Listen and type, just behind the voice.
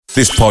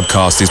This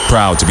podcast is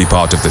proud to be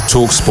part of the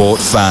TalkSport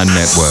Fan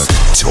Network.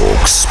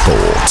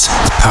 TalkSport.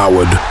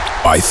 Powered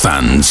by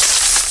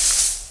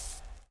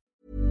fans.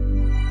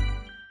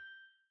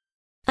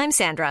 I'm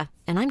Sandra,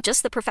 and I'm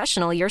just the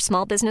professional your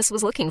small business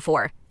was looking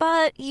for.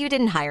 But you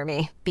didn't hire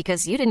me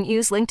because you didn't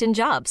use LinkedIn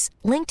Jobs.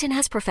 LinkedIn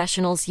has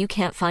professionals you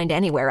can't find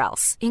anywhere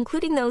else,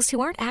 including those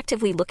who aren't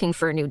actively looking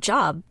for a new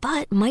job,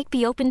 but might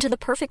be open to the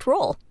perfect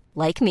role,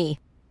 like me.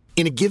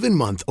 In a given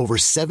month, over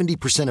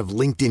 70% of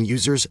LinkedIn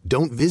users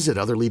don't visit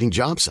other leading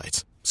job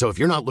sites. So if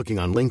you're not looking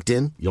on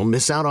LinkedIn, you'll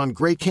miss out on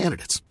great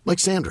candidates like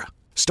Sandra.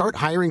 Start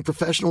hiring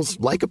professionals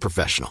like a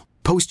professional.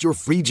 Post your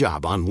free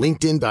job on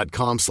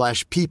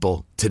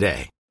linkedin.com/people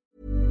today.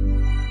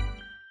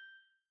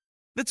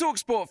 The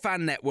TalkSport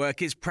Fan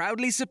Network is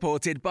proudly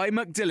supported by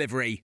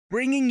McDelivery,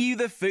 bringing you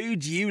the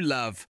food you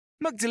love.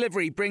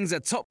 McDelivery brings a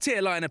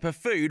top-tier lineup of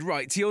food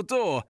right to your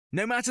door.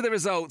 No matter the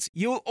result,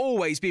 you'll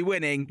always be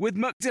winning with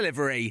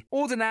McDelivery.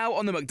 Order now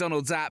on the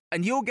McDonald's app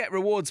and you'll get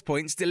rewards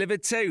points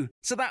delivered too.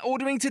 So that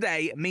ordering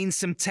today means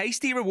some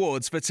tasty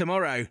rewards for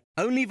tomorrow.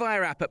 Only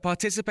via app at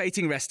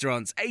participating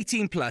restaurants.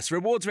 18 plus.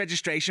 Rewards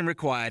registration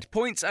required.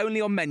 Points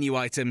only on menu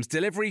items.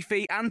 Delivery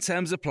fee and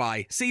terms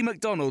apply. See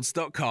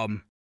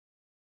mcdonalds.com.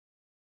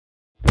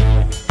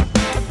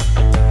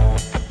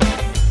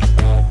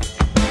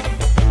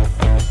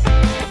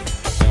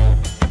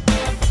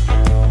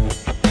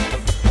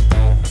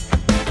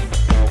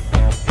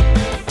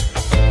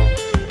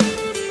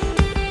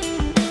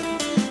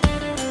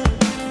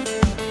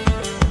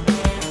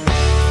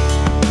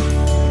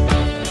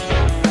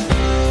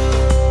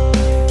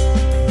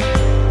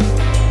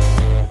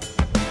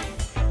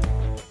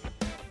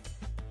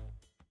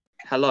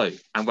 Hello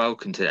and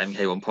welcome to the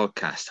MK1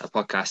 podcast, a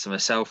podcast of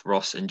myself,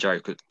 Ross and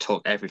Joe could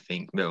talk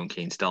everything Milton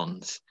Keynes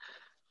Dons.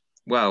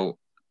 Well,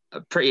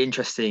 a pretty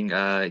interesting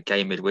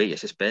game midweek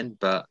it's just been,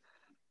 but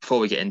before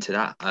we get into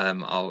that,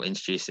 I'll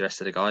introduce the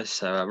rest of the guys.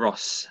 So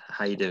Ross,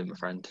 how you doing, my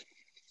friend?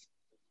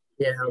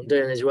 Yeah, I'm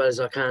doing as well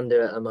as I can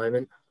do at the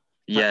moment.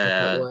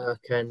 At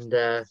work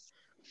and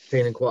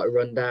feeling quite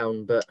run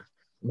down, but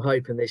I'm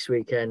hoping this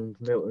weekend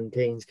Milton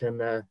Keynes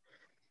can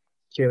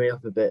cheer me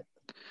up a bit.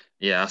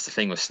 Yeah, that's the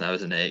thing with snow,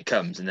 isn't it? It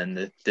comes and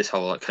then this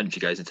whole country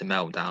goes into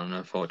meltdown, and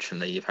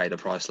unfortunately you pay the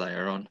price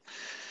later on.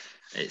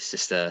 It's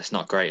just it's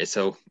not great at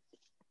all.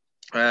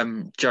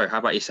 Joe, how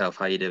about yourself?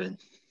 How you doing?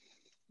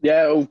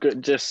 Yeah, all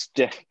good. Just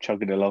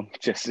chugging along.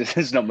 Just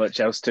there's not much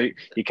else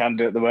you can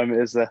do at the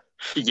moment, is there?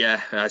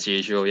 Yeah, as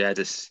usual. Yeah,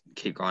 just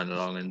keep grinding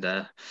along and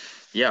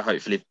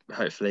hopefully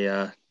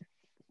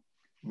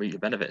reap the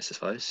benefits, I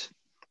suppose.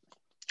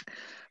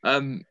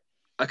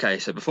 Okay,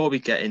 so before we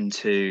get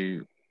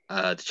into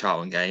the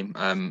Charlton game,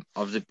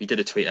 we did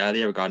a tweet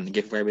earlier regarding the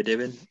giveaway we're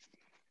doing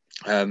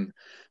on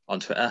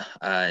Twitter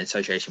in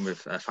association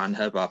with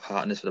FanHub, our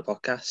partners for the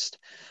podcast,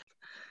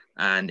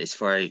 and it's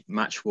for a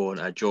match-worn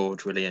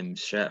George Williams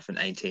shirt from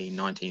the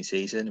 18-19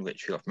 season,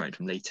 which we got promoted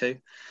from League Two.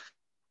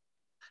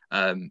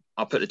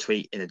 I'll put the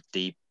tweet in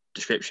the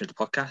description of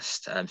the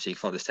podcast, so you can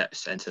follow the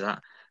steps to enter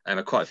that.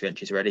 Quite a few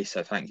entries already,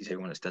 so thank you to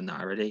everyone that's done that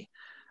already.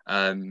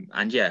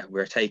 And yeah,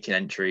 we're taking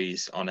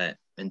entries on it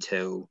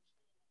until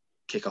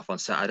kick off on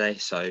Saturday,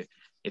 so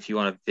if you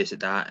want to visit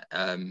that,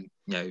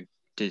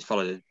 do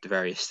follow the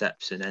various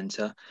steps and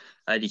enter,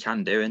 you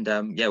can do, and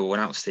we'll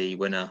announce the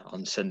winner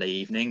on Sunday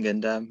evening,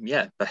 and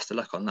best of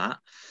luck on that.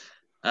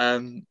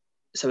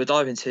 So we'll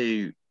dive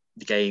into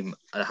the game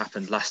that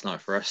happened last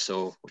night for us,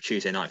 or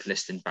Tuesday night,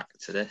 listening back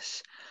to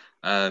this.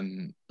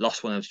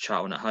 Lost 1-0 to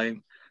Charlton at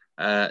home.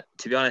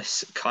 To be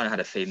honest, kind of had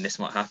a feeling this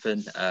might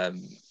happen.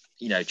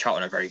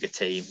 Charlton are a very good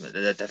team.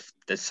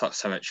 There's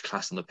so much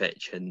class on the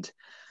pitch, and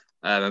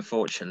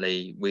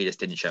unfortunately, we just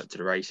didn't show up to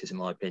the races, in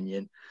my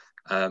opinion.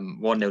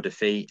 1-0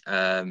 defeat.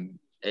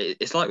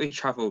 It's like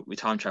we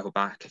time travel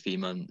back a few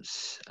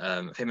months.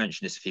 I think I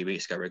mentioned this a few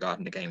weeks ago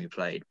regarding the game we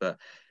played, but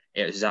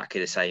it was exactly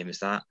the same as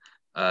that.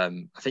 I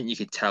think you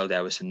could tell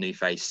there were some new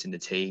faces in the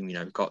team.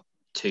 We've got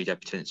two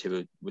debutants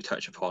who we'll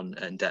touch upon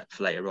in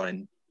depth later on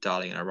in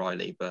Darling and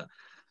O'Reilly, but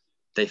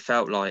they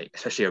felt like,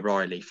 especially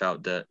O'Reilly,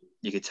 felt that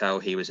you could tell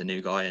he was a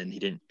new guy and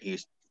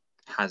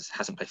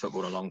hasn't played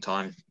football in a long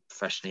time,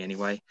 professionally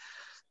anyway.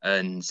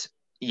 And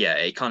yeah,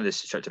 it kind of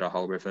disrupted our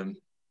whole rhythm.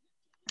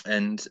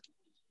 And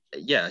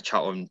yeah,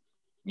 Charlton,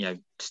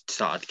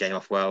 started the game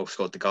off well,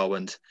 scored the goal,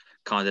 and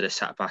kind of just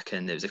sat back,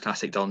 and it was a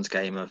classic Dons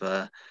game of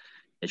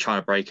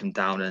trying to break them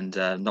down and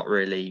not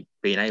really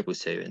being able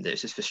to. And it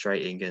was just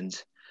frustrating.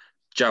 And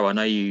Joe, I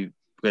know you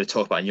were going to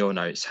talk about in your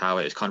notes how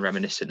it was kind of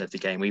reminiscent of the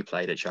game we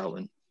played at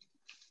Charlton.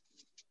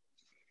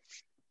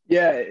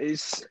 Yeah,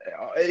 it's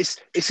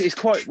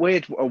quite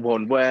weird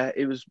one where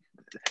it was,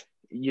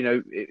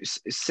 it's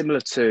similar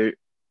to,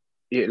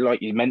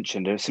 like you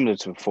mentioned, similar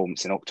to a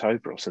performance in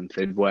October or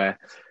something where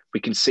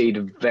we conceded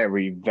a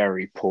very,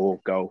 very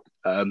poor goal.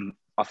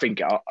 I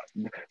think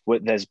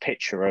there's a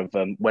picture of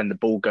when the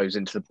ball goes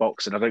into the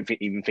box, and I don't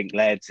even think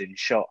Laird's in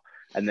shot,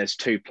 and there's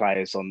two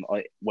players on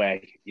where,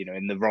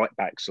 in the right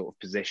back sort of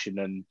position,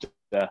 and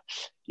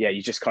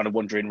you're just kind of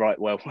wondering, right,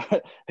 well,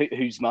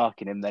 who's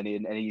marking him then?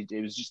 And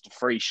it was just a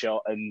free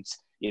shot, and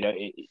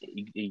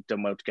he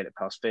done well to get it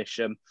past Fish.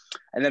 And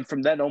then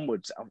from then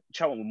onwards,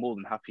 Charlton were more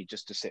than happy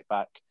just to sit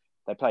back.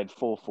 They played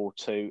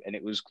 4-4-2, and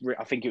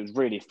I think it was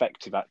really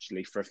effective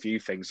actually for a few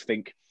things. I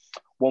think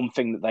one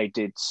thing that they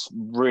did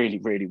really,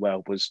 really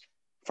well was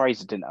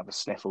Fraser didn't have a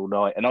sniff all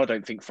night, and I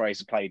don't think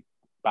Fraser played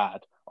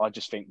bad. I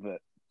just think that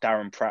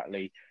Darren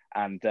Pratley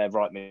and their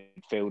right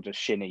midfielder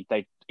Shinnie,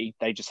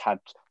 they just had,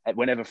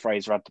 whenever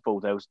Fraser had the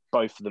ball,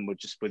 both of them were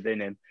just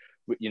within him,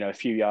 a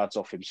few yards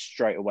off him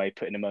straight away,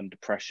 putting him under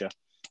pressure.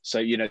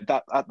 So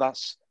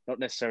that's not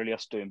necessarily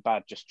us doing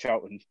bad, just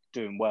Charlton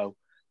doing well.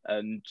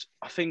 And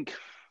I think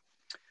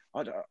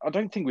I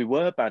don't think we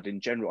were bad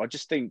in general. I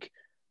just think,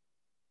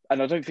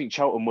 and I don't think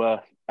Charlton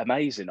were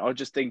amazing. I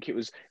just think it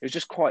was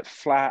just quite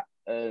flat,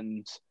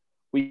 and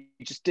we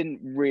just didn't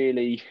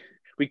really,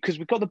 because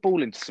we got the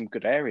ball into some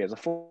good areas. I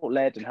thought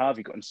Laird and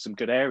Harvey got into some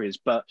good areas,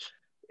 but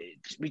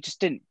we just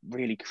didn't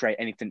really create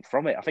anything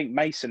from it. I think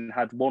Mason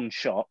had one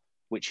shot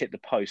which hit the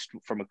post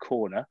from a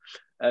corner,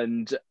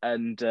 and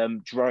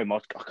Jerome, I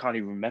can't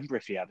even remember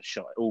if he had a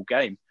shot all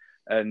game.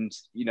 And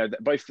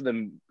both of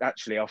them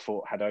actually, I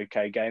thought, had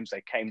okay games.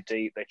 They came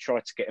deep. They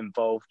tried to get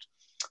involved.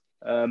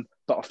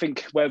 But I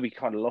think where we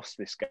kind of lost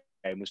this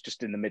game was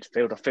just in the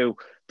midfield. I feel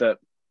that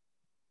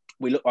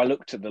I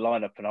looked at the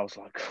lineup and I was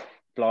like,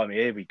 blimey,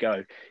 here we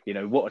go.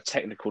 What a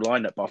technical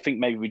lineup. But I think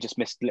maybe we just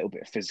missed a little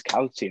bit of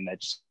physicality in there,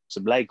 just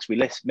some legs. We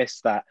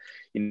missed that,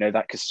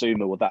 that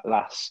Kasuma or that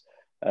Lass,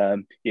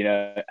 and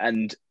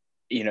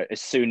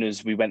as soon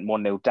as we went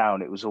 1-0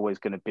 down, it was always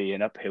going to be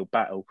an uphill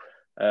battle.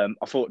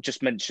 I thought,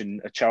 just mention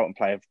a Charlton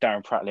player,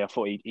 Darren Pratley. I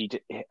thought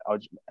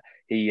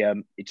he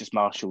just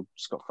marshalled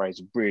Scott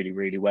Fraser really,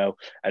 really well.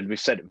 And we've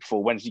said it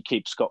before, when you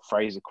keep Scott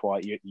Fraser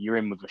quiet, you're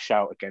in with a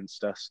shout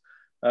against us.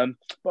 But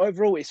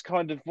overall, it's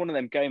kind of one of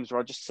them games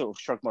where I just sort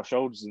of shrug my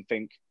shoulders and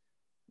think,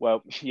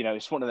 well,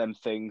 it's one of them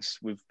things.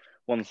 We've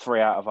won 3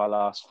 out of our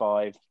last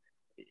 5.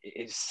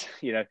 It's,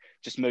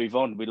 just move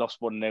on. We lost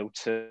 1-0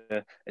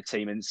 to a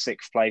team in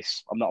 6th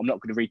place. I'm not going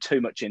to read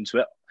too much into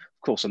it.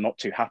 Of course, I'm not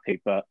too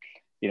happy, but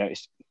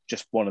it's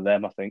just one of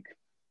them, I think.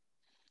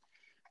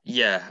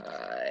 Yeah,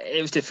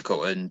 it was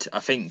difficult, and I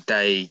think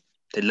they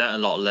learned a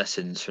lot of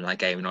lessons from that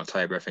game in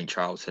October. I think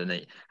Charlton,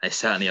 they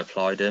certainly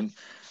applied them.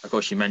 Of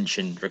course, you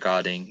mentioned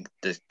regarding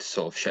the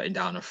sort of shutting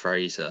down of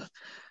Fraser,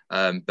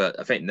 but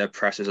I think their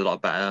press is a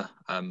lot better.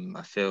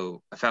 I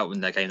felt when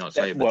their game in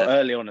October,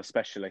 early on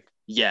especially.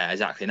 Yeah,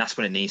 exactly, and that's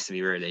when it needs to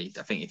be. Really,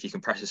 I think if you can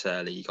press us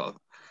early, you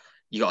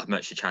got as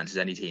much a chance as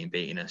any team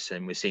beating us,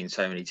 and we've seen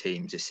so many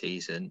teams this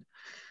season,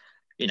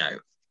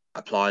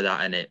 apply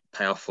that and it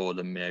pay off for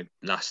them.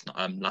 Last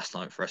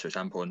night for us, for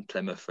example, and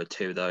Plymouth were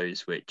 2 of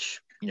those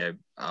which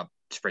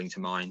spring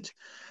to mind.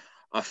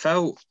 I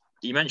felt,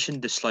 you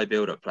mentioned the slow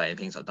build-up play and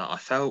things like that. I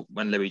felt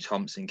when Louis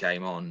Thompson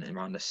came on in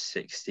around the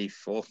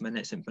 64th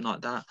minute, something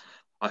like that,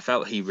 I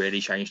felt he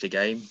really changed the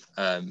game.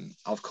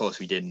 Of course,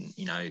 we didn't,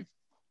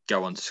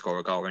 go on to score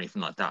a goal or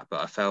anything like that,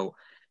 but I felt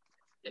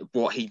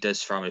what he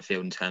does from the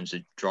field in terms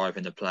of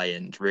driving the play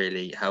and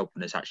really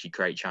helping us actually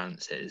create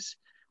chances,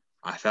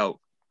 I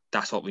felt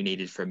that's what we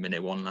needed from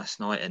minute 1 last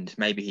night. And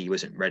maybe he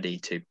wasn't ready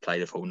to play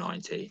the full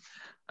 90,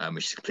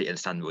 which is completely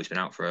understandable. He's been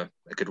out for a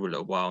good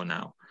little while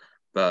now.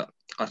 But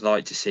I'd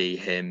like to see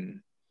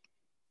him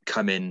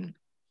come in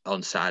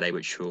on Saturday,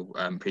 which we'll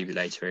preview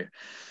later,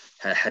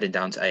 heading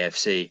down to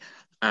AFC,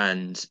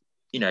 and,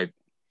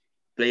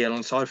 be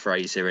alongside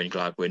Fraser and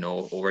Gladwin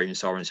or even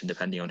Sorensen,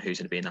 depending on who's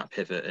going to be in that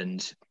pivot,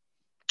 and,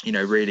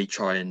 really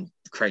try and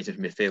create some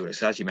midfielders.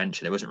 So as you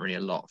mentioned, there wasn't really a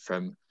lot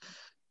from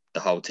the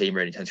whole team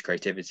really in terms of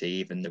creativity.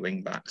 Even the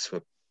wing backs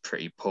were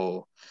pretty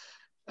poor.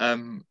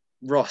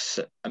 Ross,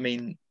 I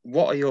mean,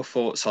 what are your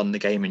thoughts on the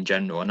game in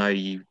general? I know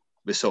you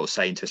were sort of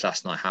saying to us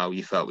last night how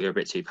you felt we were a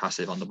bit too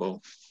passive on the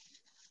ball.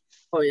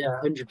 Oh yeah,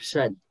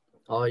 100%.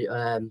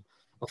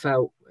 I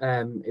felt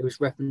it was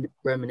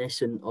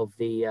reminiscent of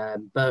the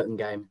Burton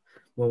game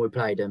when we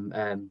played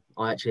them.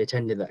 I actually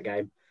attended that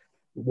game,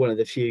 one of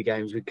the few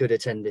games we could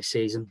attend this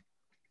season.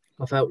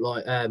 I felt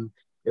like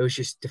it was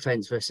just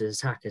defence versus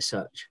attack as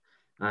such.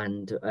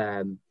 And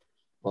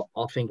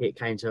I think it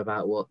came to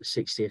about, the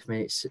 60th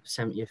minute,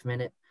 70th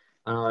minute.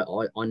 And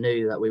I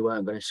knew that we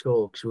weren't going to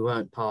score because we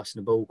weren't passing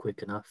the ball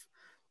quick enough.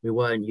 We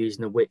weren't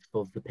using the width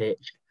of the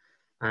pitch.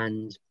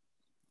 And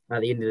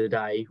at the end of the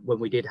day, when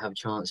we did have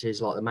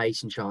chances, like the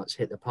Mason chance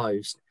hit the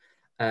post,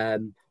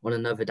 on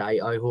another day,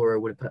 O'Hora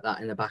would have put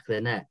that in the back of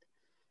the net.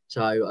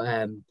 So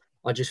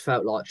I just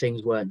felt like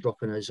things weren't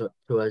dropping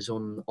to us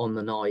on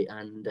the night.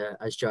 And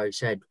as Joe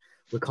said,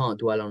 we can't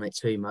dwell on it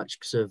too much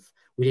because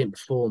we didn't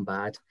perform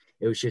bad.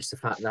 It was just the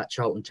fact that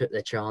Charlton took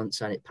their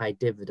chance and it paid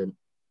dividend.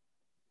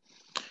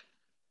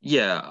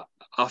 Yeah,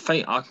 I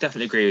think I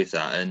definitely agree with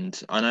that.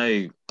 And I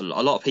know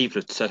a lot of people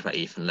have talked about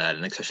Ethan Laird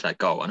and especially that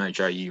goal. I know,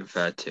 Joe, you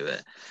referred to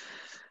it.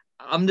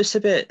 I'm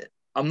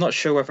not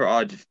sure whether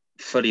I'd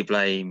fully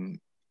blame,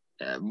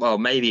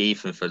 maybe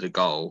Ethan for the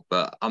goal,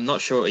 but I'm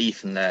not sure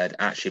Ethan Laird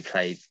actually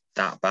played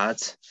that bad.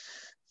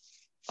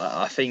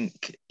 I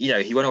think,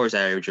 he won all his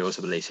aerial duels,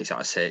 I believe, 6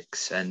 out of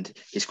 6, and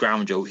his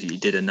ground duels, he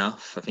did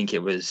enough. I think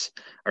it was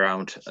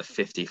around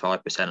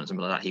 55% or something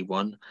like that he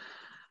won.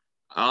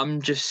 I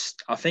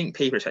think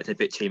people expected a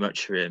bit too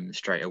much for him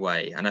straight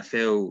away, and I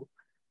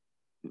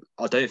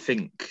don't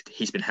think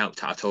he's been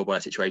helped out at all by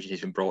the situation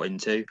he's been brought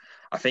into.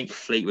 I think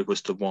Fleetwood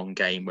was the one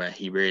game where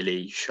he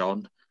really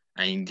shone,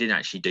 and he didn't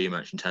actually do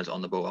much in terms of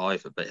on the ball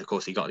either, but of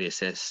course he got the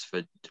assist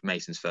for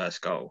Mason's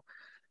first goal.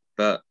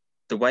 But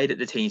the way that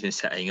the team's been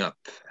setting up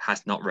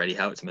has not really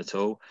helped him at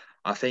all.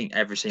 I think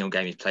every single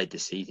game he's played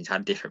this season, he's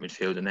had a different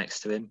midfielder next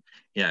to him.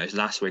 His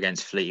last were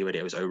against Fleetwood,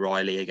 it was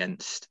O'Reilly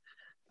against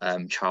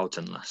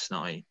Charlton last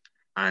night.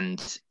 And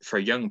for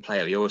a young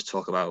player, we always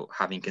talk about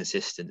having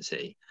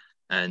consistency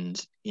and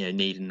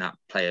needing that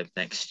player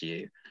next to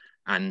you.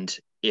 And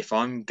if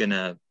I'm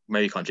gonna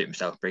maybe contradict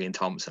myself, bringing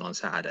Thompson on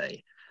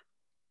Saturday,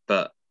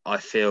 but I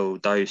feel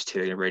those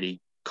two are gonna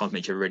really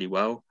complement each other really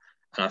well,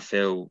 and I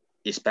feel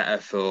it's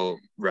better for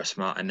Russ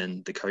Martin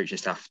and the coaching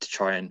staff to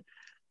try and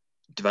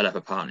develop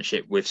a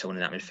partnership with someone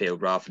in that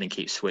midfield rather than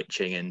keep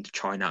switching and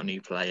trying out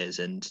new players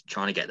and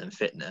trying to get them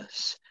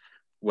fitness,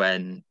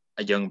 when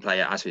a young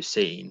player, as we've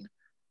seen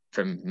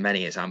from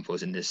many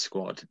examples in this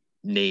squad,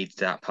 needs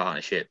that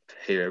partnership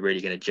who are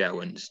really going to gel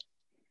and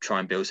try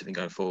and build something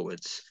going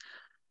forwards.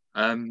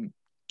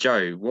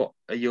 Joe, what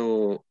are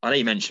your... I know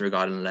you mentioned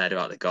regarding Laird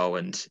about the goal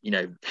and,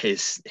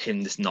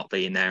 him just not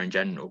being there in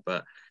general,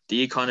 but do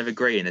you kind of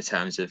agree in the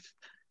terms of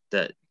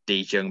that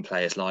these young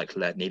players like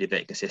Laird need a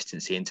bit of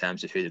consistency in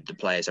terms of who the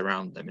players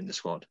around them in the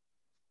squad?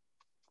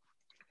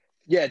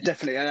 Yeah,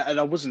 definitely. And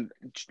I wasn't,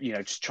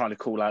 just trying to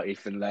call out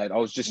Ethan Laird. I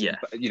was just,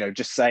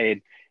 just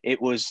saying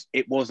it was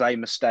a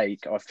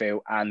mistake, I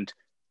feel, and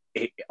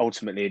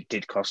ultimately it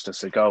did cost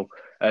us a goal.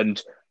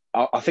 And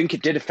I think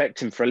it did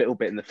affect him for a little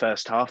bit in the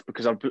first half,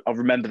 because I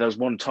remember there was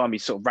one time he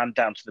sort of ran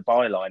down to the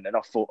byline and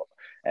I thought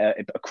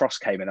a cross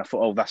came in. I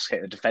thought, oh, that's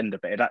hit the defender,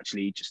 but it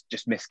actually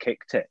just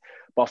miskicked it.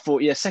 But I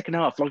thought, second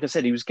half, like I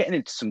said, he was getting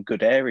into some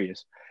good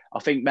areas. I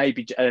think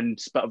maybe,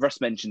 but Russ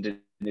mentioned in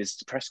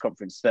his press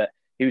conference that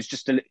he was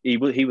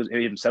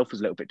he himself was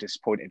a little bit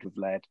disappointed with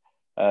Laird.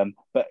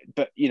 But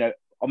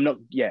I'm not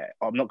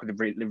going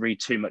to read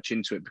too much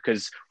into it,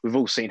 because we've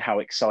all seen how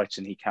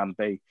exciting he can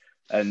be.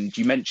 And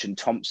you mentioned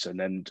Thompson,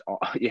 and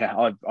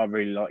I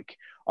really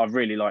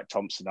like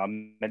Thompson.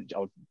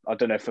 I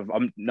don't know if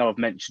I've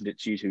mentioned it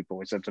to you two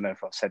boys. I don't know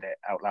if I've said it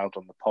out loud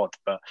on the pod,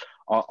 but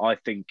I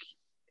think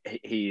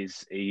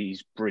he's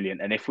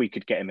brilliant. And if we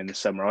could get him in the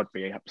summer, I'd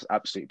be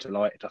absolutely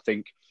delighted. I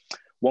think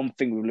one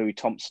thing with Louis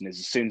Thompson is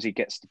as soon as he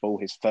gets the ball,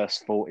 his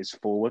first thought is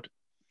forward.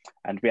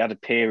 And we had a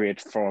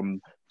period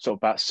from sort of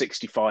about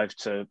 65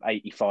 to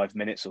 85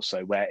 minutes or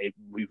so where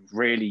we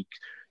really,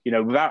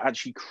 without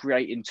actually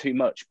creating too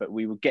much, but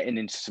we were getting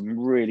into some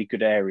really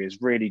good areas,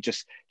 really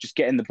just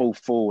getting the ball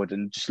forward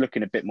and just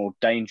looking a bit more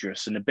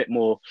dangerous and a bit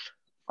more.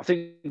 I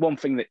think one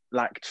thing that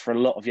lacked for a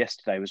lot of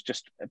yesterday was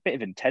just a bit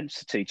of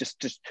intensity,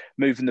 just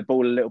moving the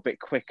ball a little bit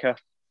quicker.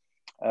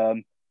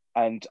 And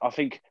I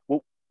think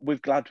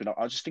with Gladwin,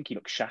 I just think he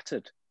looked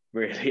shattered.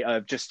 Really,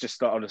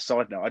 just on a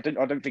side note, I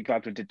don't think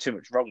Gladwin did too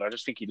much wrong. I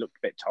just think he looked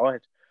a bit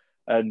tired,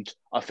 and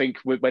I think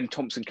when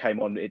Thompson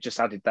came on, it just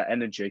added that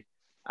energy.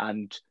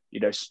 And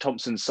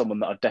Thompson's someone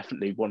that I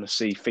definitely want to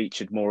see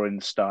featured more in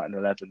the starting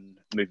 11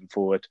 moving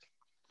forward.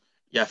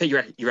 Yeah, I think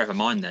you read my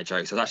mind there,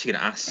 Joe. So I was actually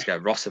going to ask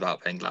Ross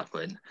about Ben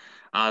Gladwin.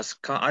 I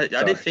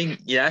did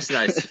think,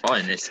 it's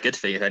fine. It's a good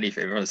thing, if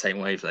anything. We're on the same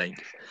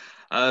wavelength.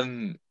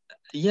 I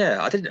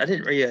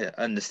didn't really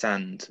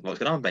understand what was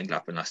going on with Ben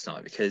Gladwin last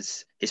night,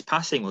 because his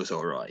passing was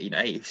all right.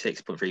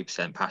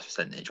 86.3% pass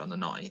percentage on the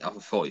night off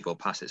of 44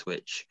 passes,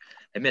 which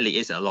admittedly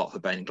isn't a lot for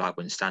Ben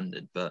Gladwin's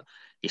standard, but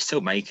he's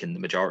still making the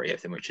majority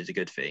of them, which is a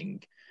good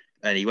thing.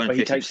 And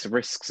he takes the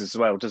risks as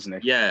well,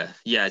 doesn't he? Yeah,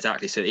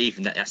 exactly. So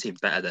that's even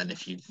better than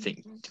if you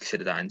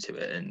consider that into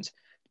it. And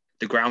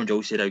the ground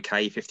duels did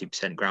okay,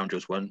 50% ground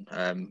duels won.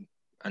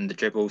 And the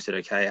dribbles did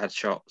okay, had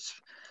shots.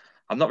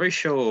 I'm not really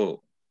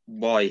sure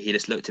why he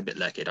just looked a bit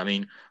legged. I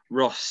mean,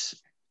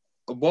 Ross,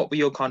 what were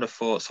your kind of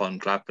thoughts on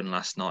Gladwin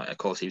last night? Of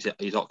course,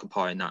 he's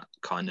occupying that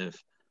kind of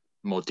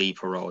more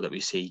deeper role that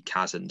we see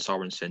Kaz and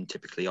Sorensen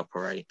typically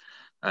operate.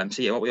 What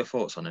were your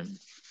thoughts on him?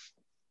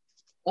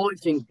 I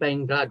think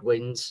Ben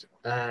Gladwin's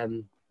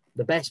the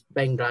best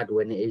Ben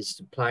Gladwin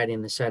is playing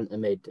in the centre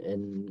mid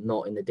and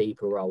not in the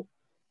deeper role.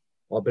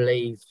 I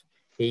believe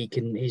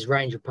his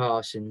range of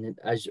passing,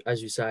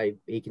 as you say,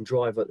 he can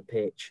drive up the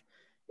pitch.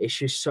 It's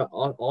just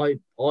I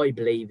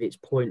believe it's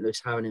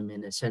pointless having him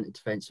in a centre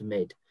defensive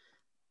mid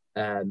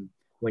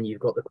when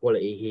you've got the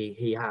quality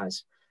he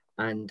has,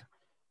 and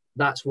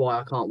that's why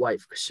I can't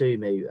wait for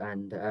Kasumu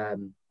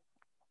and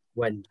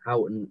when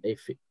Houghton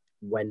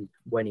when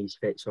he's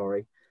fit,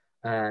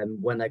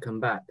 when they come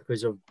back,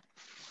 because of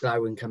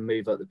Gladwin can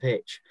move up the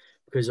pitch.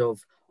 Because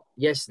of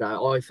yesterday,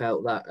 I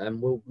felt that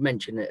we'll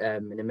mention it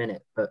in a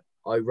minute, but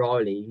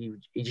O'Reilly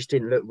he just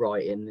didn't look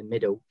right in the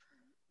middle.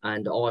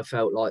 And I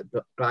felt like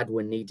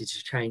Gladwin needed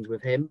to change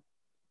with him.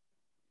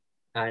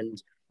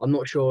 And I'm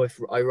not sure if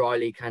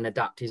O'Reilly can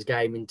adapt his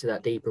game into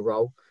that deeper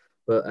role.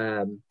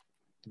 but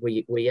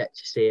we yet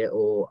to see it,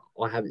 or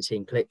I haven't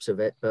seen clips of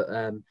it. But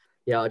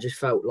I just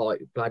felt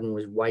like Bladden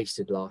was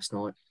wasted last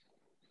night.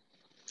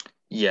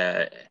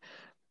 Yeah.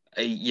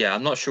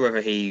 I'm not sure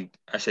whether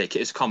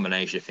it's a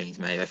combination of things,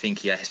 maybe. I think,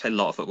 he's played a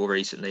lot of football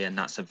recently, and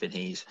that's something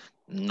he's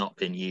not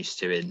been used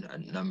to in a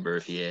number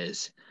of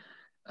years.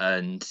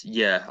 And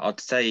I'd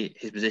say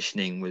his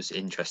positioning was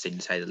interesting,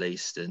 to say the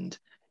least. And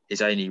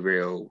his only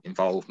real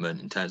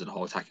involvement in terms of the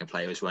whole attacking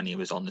play was when he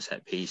was on the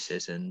set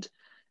pieces. And,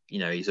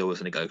 he's always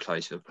going to go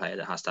close with a player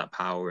that has that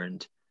power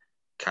and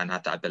can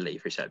have that ability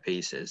for set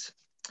pieces.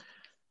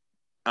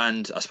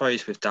 And I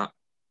suppose with that,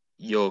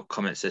 your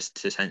comments as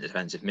to centre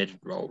defensive mid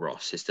role,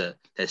 Ross, is that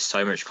there's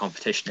so much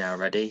competition there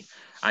already.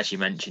 As you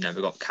mentioned,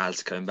 we've got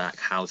Kaz coming back,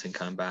 Houghton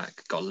coming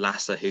back, got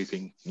Lasser who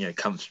can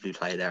comfortably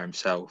play there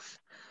himself.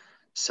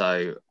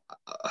 So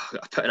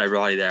putting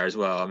O'Reilly there as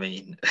well. I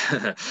mean,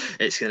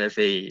 it's going to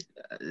be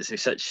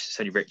so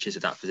many riches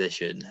at that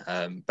position.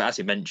 But as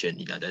you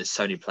mentioned, there's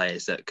so many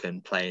players that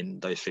can play in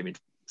those three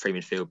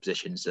midfield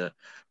positions that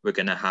we're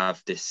going to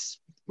have this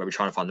where we're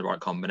trying to find the right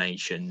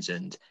combinations.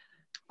 And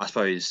I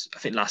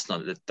think last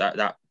night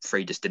that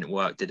three just didn't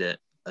work, did it?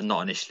 And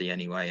not initially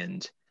anyway.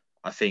 And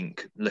I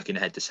think looking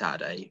ahead to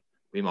Saturday,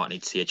 we might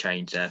need to see a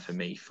change there for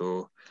me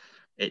for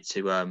it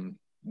to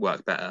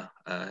work better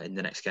in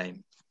the next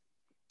game.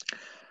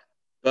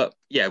 But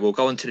we'll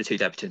go on to the two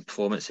debutant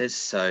performances.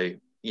 So,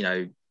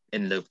 in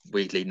the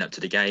week leading up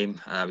to the game,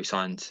 we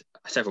signed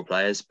several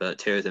players, but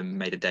two of them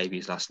made their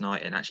debuts last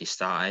night and actually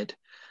started.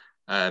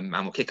 And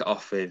we'll kick it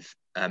off with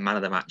man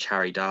of the match,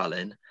 Harry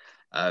Darling.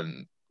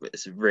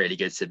 It's really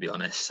good, to be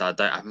honest. I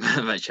don't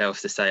have much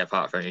else to say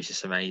apart from he's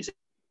just amazing.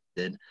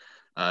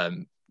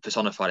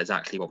 Personified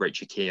exactly what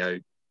Richard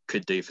Keogh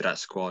could do for that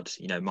squad,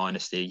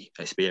 minus the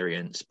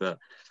experience. But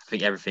I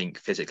think everything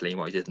physically and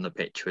what he did on the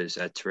pitch was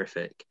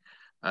terrific.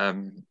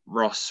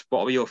 Ross,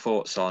 what were your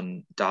thoughts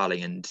on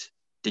Darling, and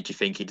did you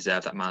think he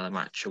deserved that man of the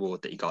match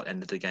award that he got at the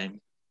end of the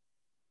game?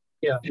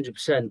 Yeah,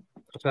 100%.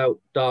 I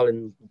felt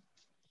Darling,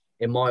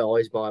 in my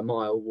eyes, by a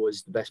mile,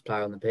 was the best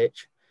player on the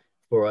pitch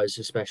for us,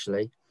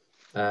 especially.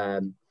 I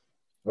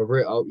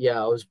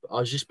was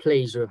just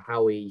pleased with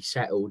how he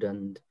settled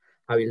and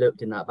how he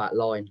looked in that back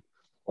line.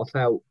 I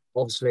felt,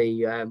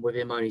 obviously, with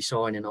him only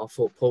signing, I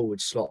thought Paul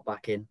would slot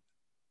back in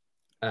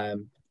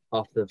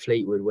after the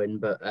Fleetwood win,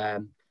 but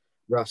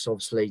Russ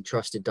obviously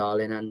trusted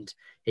Darling and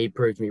he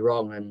proved me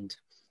wrong. And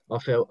I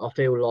feel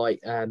like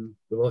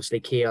with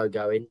obviously Keogh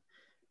going,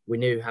 we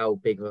knew how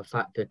big of a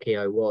factor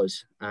Keogh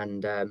was,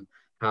 and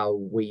how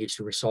we used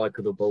to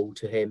recycle the ball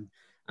to him,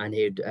 and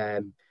he'd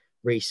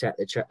reset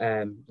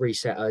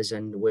us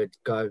and would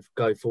go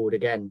forward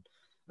again.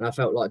 And I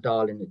felt like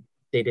Darling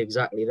did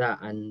exactly that,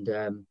 and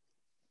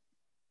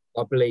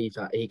I believe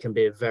that he can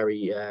be a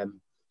very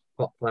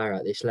top player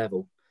at this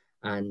level.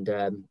 And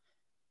I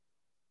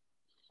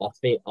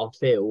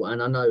feel,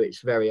 and I know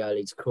it's very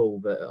early to call,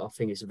 but I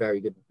think it's a very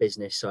good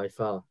business so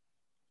far.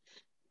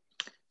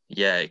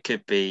 Yeah, it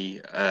could be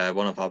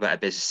one of our better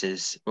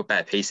businesses, or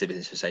better piece of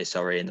business,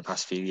 in the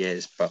past few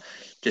years. But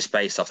just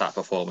based off that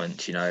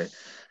performance,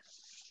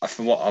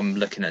 from what I'm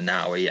looking at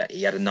now, he had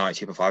a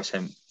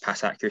 92.5%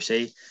 pass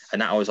accuracy,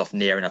 and that was off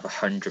near enough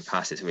 100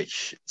 passes,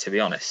 which, to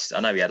be honest, I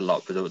know he had a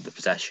lot with the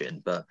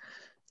possession, but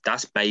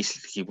that's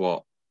basically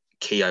what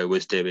Keogh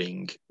was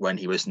doing when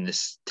he was in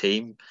this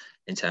team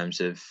in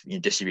terms of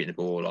distributing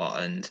the ball a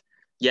lot. And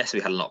yes, we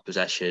had a lot of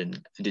possession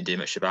and didn't do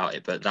much about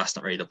it, but that's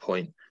not really the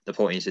point. The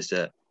point is just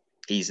that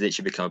he's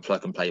literally become a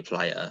plug-and-play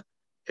player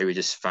who we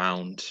just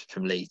found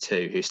from League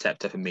Two, who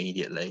stepped up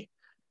immediately.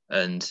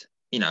 And,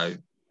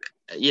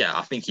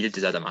 I think he did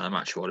deserve that man of the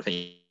match award. I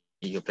think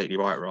you're completely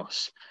right,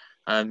 Ross.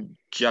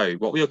 Joe,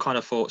 what were your kind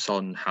of thoughts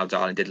on how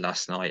Darling did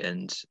last night,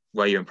 and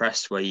were you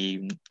impressed? Were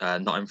you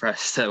not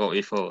impressed? What were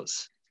your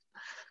thoughts?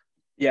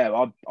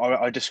 Yeah,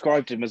 I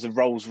described him as a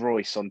Rolls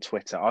Royce on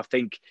Twitter. I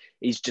think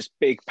he's just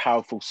big,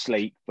 powerful,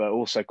 sleek, but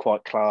also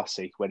quite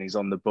classy when he's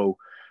on the ball.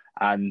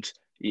 And,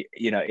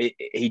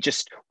 he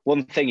just,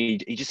 one thing,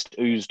 he just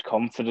oozed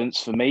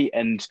confidence for me.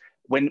 And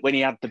when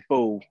he had the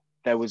ball,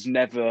 there was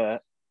never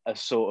a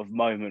sort of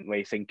moment where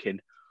you're thinking,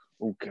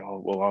 oh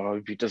God, well, I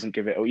hope he doesn't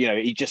give it.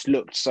 He just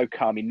looked so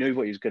calm. He knew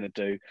what he was going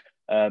to do.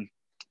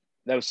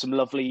 There was some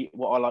lovely,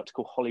 what I like to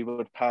call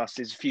Hollywood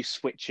passes, a few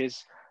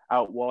switches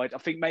out wide. I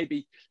think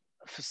maybe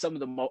for some of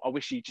them, I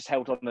wish he just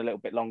held on a little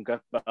bit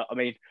longer.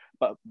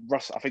 But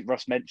Russ, I think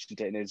Russ mentioned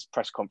it in his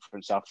press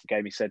conference after the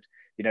game. He said,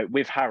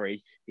 with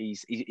Harry,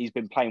 he's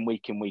been playing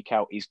week in, week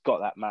out. He's got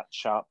that match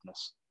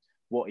sharpness.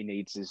 What he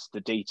needs is the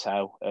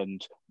detail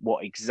and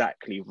what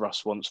exactly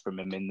Russ wants from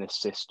him in this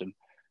system.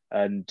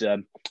 And,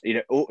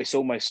 it's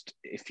almost,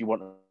 if you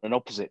want an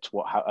opposite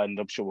to and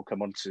I'm sure we'll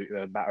come on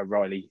to Matt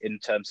O'Reilly, in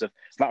terms of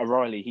Matt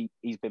O'Reilly,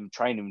 he's been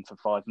training for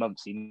 5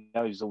 months. He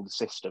knows all the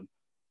system,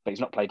 but he's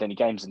not played any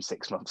games in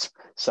 6 months.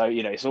 So,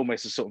 it's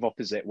almost a sort of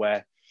opposite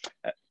where,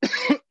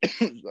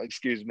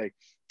 excuse me,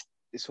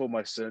 it's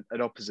almost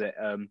an opposite.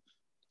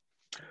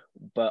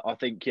 But I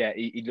think,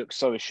 he looks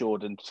so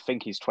assured, and to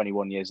think he's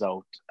 21 years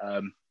old.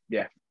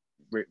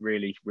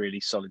 Really, really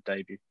solid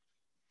debut.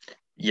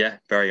 Yeah,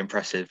 very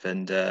impressive,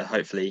 and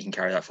hopefully he can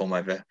carry that form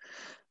over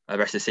the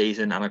rest of the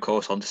season, and of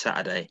course on to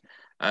Saturday.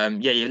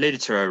 You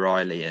alluded to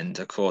O'Riley, and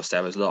of course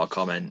there was a lot of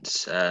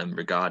comments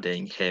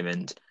regarding him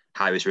and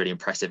how he was really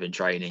impressive in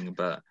training.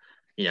 But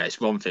it's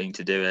one thing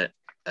to do it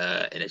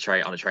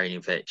on a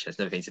training pitch. It's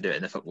another thing to do it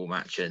in a football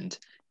match, and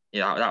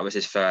that was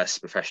his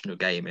first professional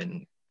game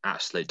in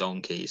absolute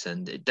donkeys,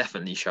 and it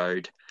definitely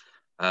showed.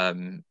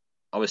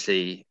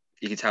 Obviously,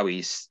 you can tell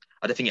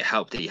I don't think it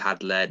helped that he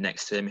had Laird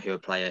next to him, who a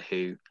player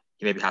who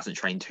he maybe hasn't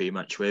trained too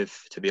much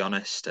with, to be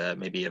honest.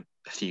 Maybe a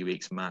few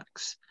weeks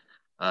max.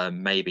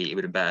 Maybe it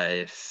would have been better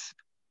if,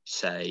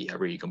 say, a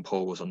Regan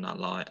Paul was on that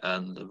line,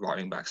 the right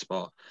wing back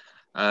spot.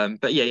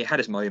 But yeah, he had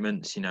his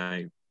moments.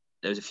 There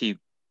was a few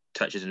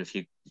touches and a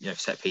few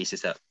set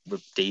pieces that were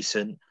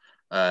decent.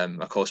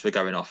 Of course, we're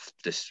going off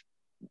this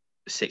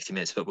 60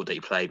 minutes of football that he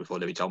played before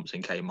Louis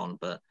Thompson came on,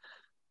 but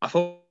I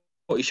thought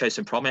he showed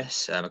some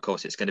promise. Of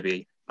course, it's going to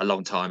be a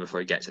long time before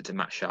he gets into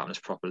match sharpness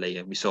properly,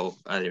 and we saw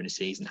earlier in the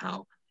season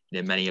how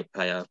many a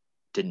player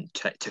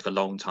took a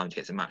long time to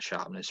get to match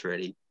sharpness,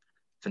 really,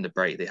 from the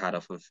break they had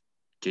off of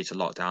due to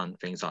lockdown,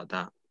 things like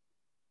that.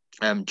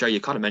 Joe, you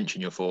kind of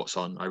mentioned your thoughts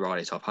on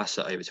O'Riley, so I'll pass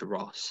it over to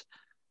Ross.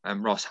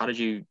 Ross, how did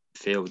you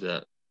feel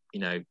that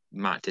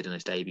Matt did on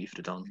his debut for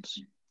the Dons?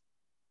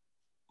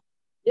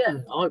 Yeah,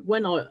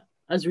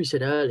 as we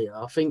said earlier,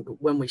 I think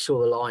when we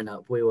saw the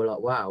lineup, we were like,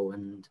 wow,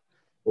 and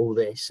all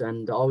this,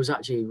 and I was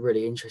actually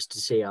really interested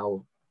to see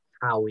how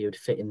he would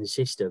fit in the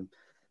system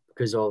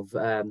because of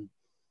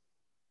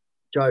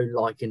Joe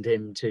likened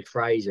him to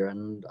Fraser,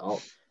 and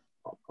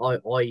I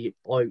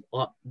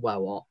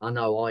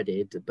know I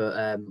did,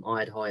 but I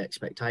had high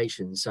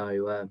expectations.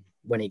 So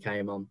when he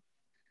started,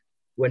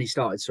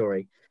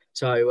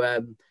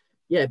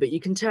 but you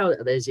can tell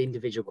that there's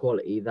individual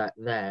quality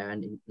there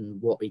and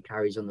what he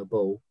carries on the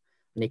ball,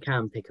 and he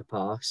can pick a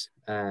pass.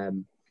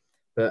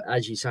 But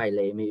as you say,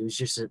 Liam, it was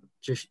just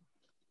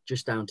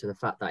down to the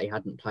fact that he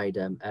hadn't played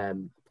a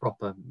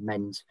proper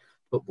men's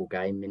football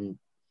game in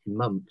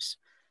months,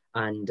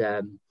 and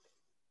I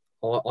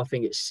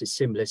think it's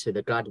similar to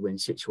the Gladwin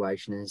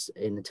situation as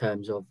in the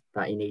terms of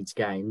that he needs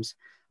games,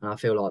 and I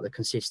feel like the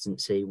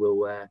consistency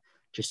will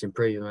just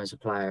improve him as a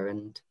player,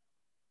 and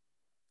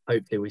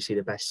hopefully we see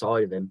the best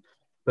side of him.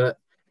 But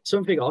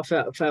something I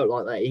felt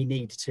like that he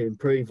needed to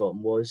improve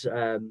on was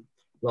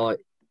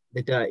like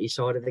the dirty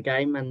side of the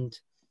game, and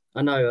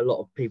I know a lot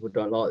of people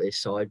don't like this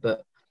side,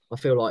 but I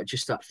feel like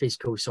just that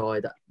physical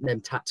side,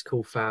 them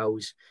tactical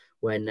fouls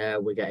when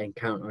we're getting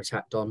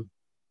counter-attacked on,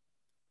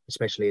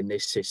 especially in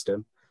this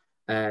system.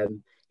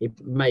 He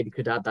maybe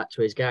could add that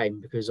to his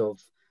game because at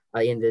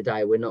the end of the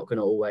day, we're not going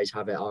to always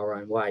have it our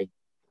own way.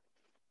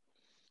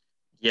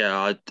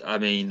 Yeah, I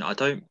mean, I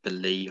don't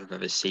believe I've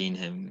ever seen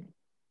him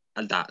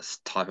that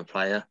type of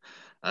player.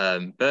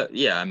 But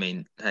yeah, I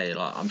mean, hey,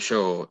 I'm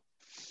sure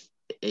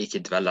he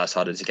could develop that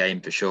side of the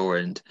game for sure.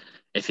 And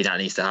if that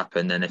needs to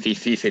happen, then if you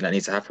think that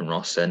needs to happen,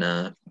 Ross, then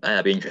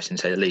it'd be interesting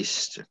to say the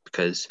least,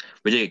 because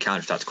we do get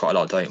counter-attacked quite a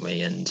lot, don't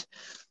we? And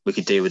we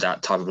could do with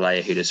that type of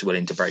player who's just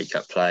willing to break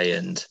up play.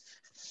 And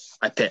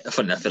I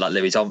feel like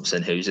Louis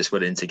Thompson, who's just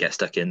willing to get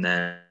stuck in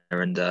there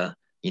and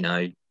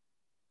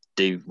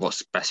do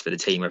what's best for the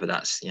team, whether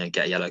that's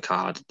get a yellow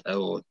card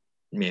or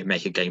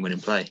make a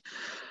game-winning play.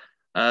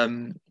 I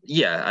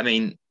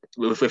mean,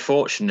 we're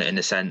fortunate in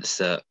the sense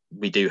that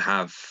we do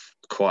have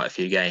quite a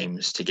few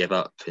games to give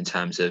up in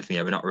terms of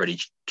we're not really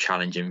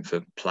challenging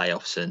for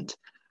playoffs, and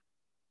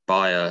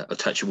by a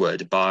touch of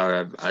wood,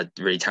 by a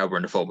really terrible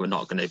run of form, we're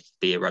not going to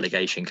be a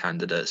relegation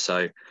candidate.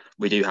 So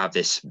we do have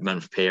this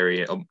month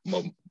period,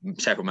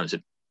 several months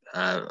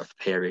of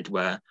period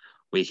where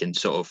we can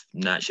sort of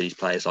nurture these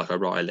players like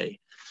O'Riley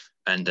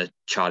and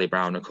Charlie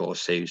Brown, of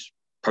course, who's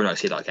probably not going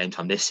to see that game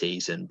time this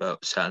season,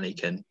 but certainly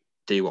can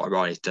do what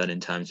O'Riley's done in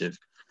terms of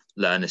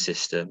learn the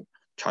system,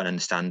 try and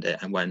understand it,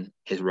 and when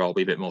his role will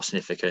be a bit more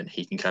significant,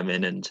 he can come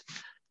in and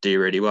do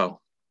really well.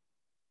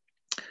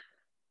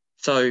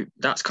 So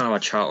that's kind of our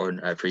Charlton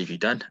preview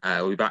done.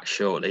 We'll be back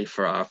shortly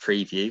for our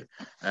preview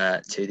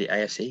to the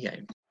AFC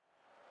game.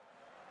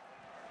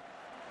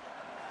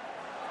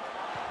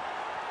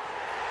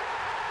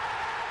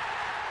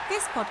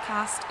 This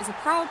podcast is a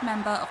proud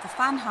member of the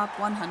Fan Hub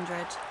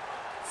 100.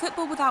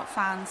 Football without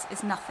fans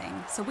is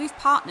nothing, so we've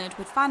partnered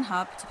with Fan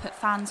Hub to put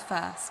fans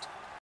first.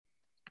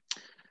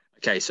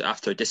 Okay, so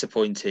after a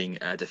disappointing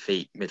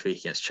defeat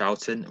midweek against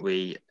Charlton,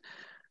 we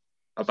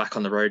are back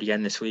on the road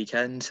again this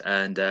weekend,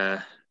 and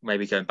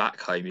maybe going back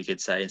home, you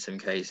could say, in some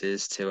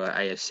cases, to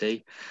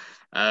AFC.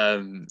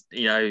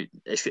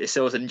 It's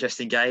always an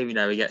interesting game.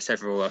 We get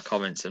several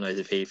comments from loads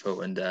of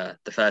people, and the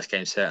first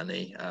game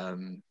certainly,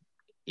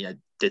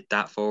 did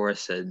that for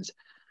us, and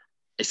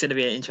it's going to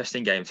be an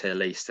interesting game to say the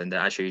least. And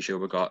as usual,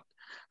 we've got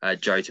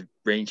Joe to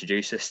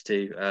reintroduce us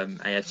to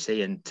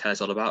AFC and tell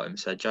us all about him.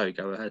 So, Joe,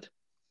 go ahead.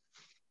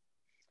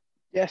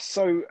 Yes,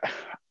 so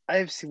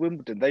AFC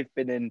Wimbledon, they've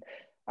been in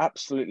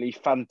absolutely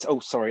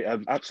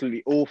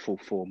absolutely awful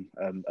form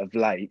of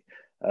late.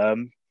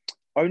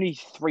 Only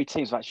 3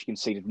 teams have actually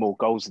conceded more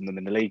goals than them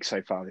in the league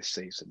so far this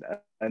season.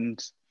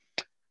 And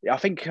I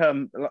think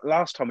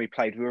last time we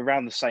played, we were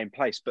around the same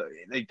place, but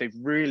they've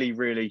really,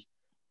 really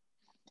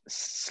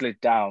slid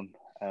down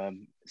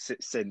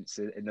since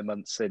in the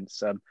months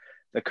since.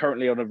 They're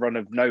currently on a run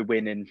of no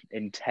win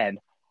in 10,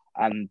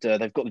 and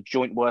they've got the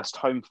joint worst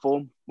home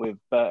form with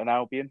Burton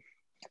Albion.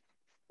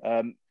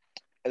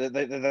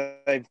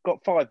 They've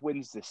got 5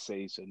 wins this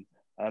season,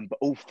 but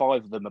all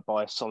 5 of them are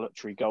by a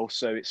solitary goal.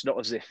 So it's not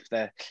as if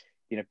they're,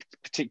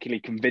 particularly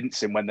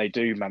convincing when they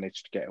do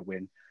manage to get a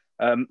win.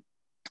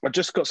 I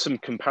just got some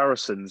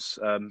comparisons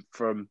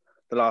from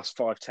the last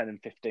 5, 10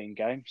 and 15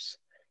 games.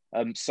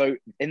 So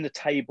in the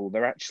table,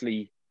 they're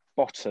actually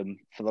bottom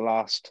for the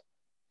last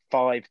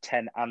 5,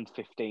 10 and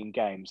 15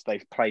 games.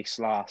 They've placed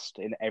last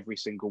in every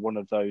single one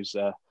of those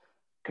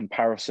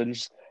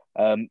comparisons.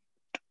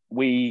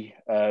 We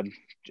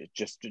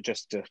just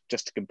to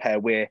compare,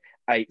 we're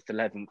 8th,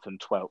 11th, and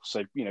 12th.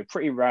 So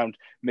pretty around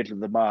middle of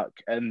the mark.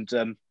 And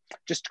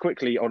just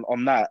quickly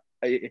on that,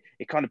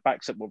 it kind of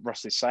backs up what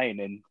Ross is saying.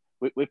 And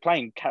we're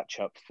playing catch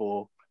up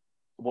for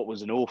what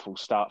was an awful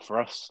start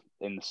for us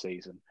in the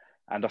season.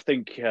 And I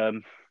think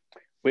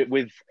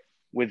with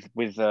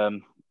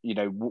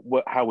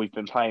how we've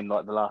been playing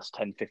like the last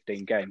 10,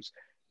 15 games,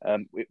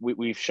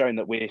 we've shown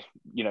that we're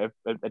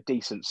a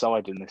decent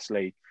side in this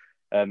league.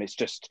 It's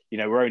just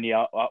we only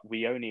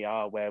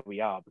are where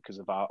we are because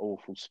of our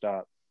awful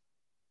start.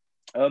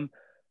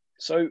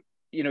 So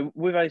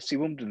with AFC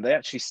Wimbledon, they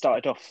actually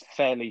started off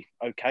fairly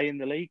okay in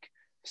the league.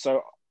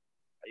 So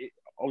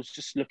I was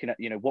just looking at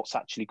what's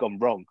actually gone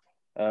wrong.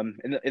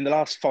 In the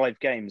last 5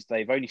 games,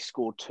 they've only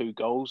scored 2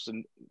 goals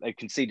and they've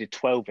conceded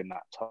 12 in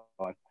that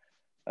time.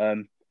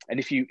 And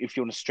if you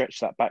want to stretch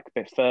that back a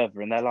bit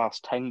further, in their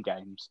last 10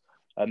 games,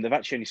 they've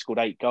actually only scored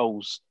 8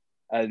 goals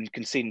and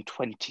conceding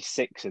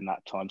 26 in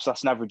that time. So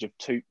that's an average of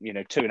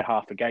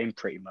 2.5 a game,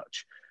 pretty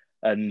much.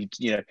 And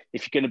if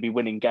you're going to be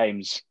winning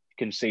games,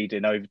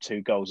 conceding over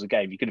 2 goals a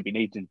game, you're going to be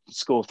needing to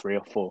score 3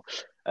 or 4.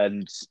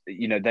 And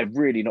they're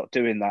really not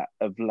doing that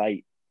of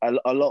late.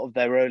 A lot of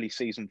their early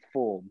season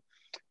form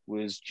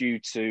was due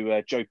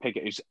to Joe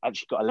Pigott, who's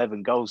actually got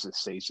 11 goals this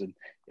season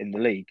in the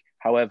league.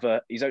 However,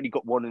 he's only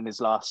got 1 in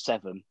his last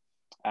 7.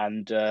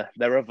 And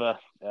their other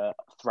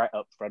threat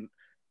up front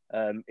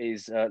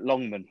is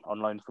Longman on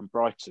loan from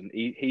Brighton.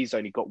 He's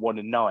only got 1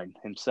 in 9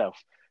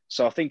 himself.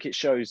 So I think it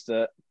shows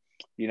that,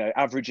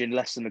 averaging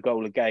less than a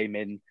goal a game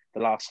in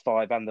the last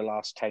 5 and the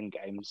last 10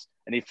 games.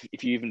 And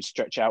if you even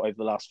stretch out over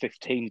the last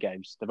 15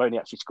 games, they've only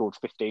actually scored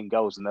 15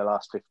 goals in their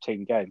last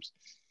 15 games.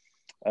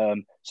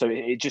 So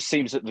it just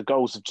seems that the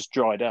goals have just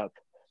dried up.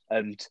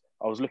 And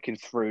I was looking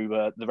through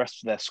the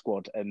rest of their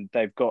squad, and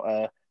they've got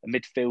a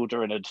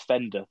midfielder and a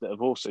defender that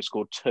have also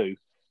scored 2. And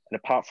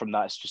apart from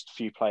that, it's just a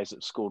few players that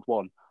have scored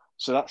 1.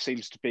 So that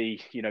seems to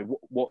be,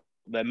 what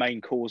their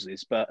main cause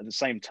is. But at the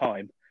same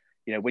time,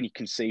 when you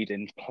concede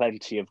in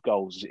plenty of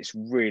goals, it's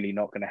really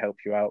not going to help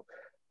you out.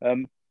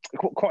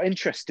 Quite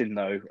interesting,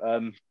 though,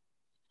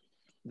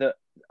 that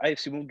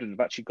AFC Wimbledon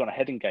have actually gone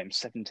ahead in games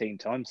 17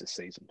 times this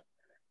season.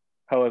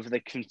 However, they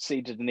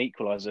conceded an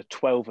equaliser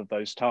 12 of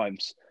those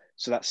times.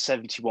 So that's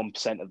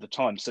 71% of the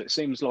time. So it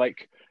seems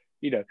like,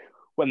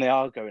 when they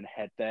are going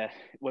ahead,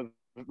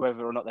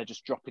 whether or not they're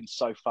just dropping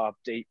so far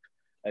deep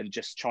and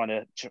just trying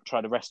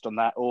to rest on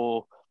that,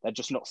 or they're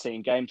just not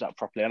seeing games out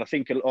properly. And I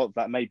think a lot of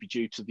that may be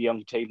due to the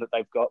young team that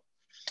they've got.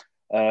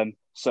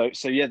 So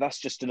yeah, that's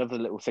just another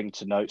little thing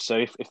to note. So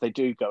if they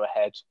do go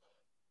ahead,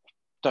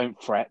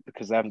 don't fret,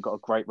 because they haven't got a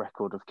great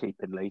record of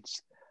keeping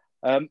leads.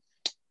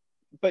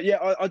 But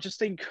yeah, I just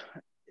think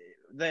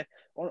that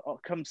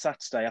come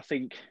Saturday, I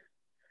think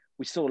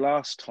we saw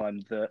last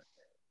time that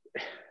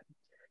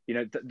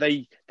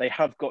they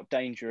have got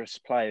dangerous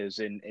players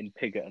in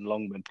Pigott and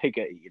Longman.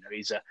 Pigott,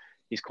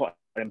 he's quite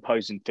an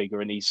imposing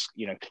figure, and he's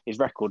his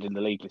record in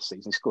the league this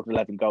season, he scored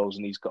 11 goals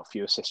and he's got a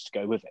few assists to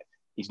go with it.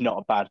 He's not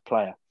a bad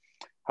player.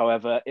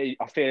 However,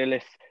 I feel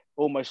if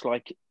almost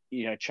like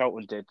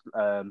Charlton did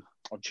on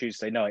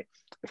Tuesday night,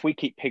 if we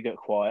keep Pigott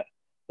quiet,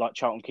 like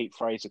Charlton keep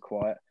Fraser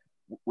quiet,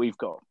 we've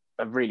got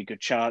a really good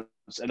chance.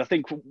 And I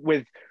think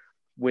with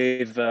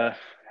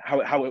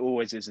how it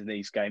always is in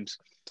these games,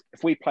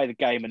 if we play the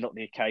game and not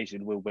the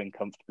occasion, we'll win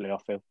comfortably, I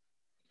feel.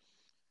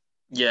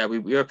 Yeah, we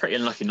were pretty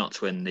unlucky not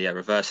to win the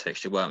reverse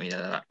fixture, weren't we?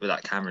 With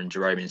that Cameron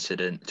Jerome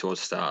incident towards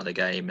the start of the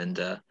game.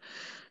 And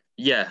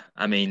yeah,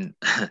 I mean,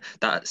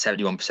 that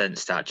 71%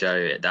 stat,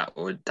 Joe,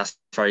 that's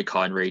very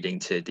kind reading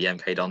to the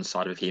MK Dons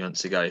side of a few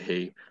months ago,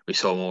 who we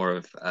saw more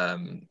of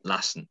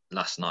last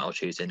night or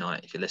Tuesday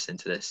night, if you're listening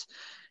to this,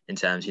 in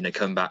terms,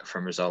 come back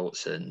from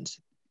results. And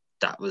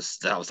that was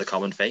the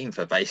common theme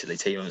for basically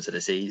 2 months of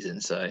the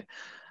season. So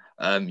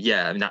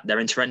yeah, I mean, they're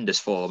in tremendous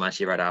form, as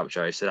you read out,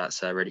 Joe. So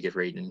that's a really good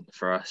reading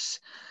for us.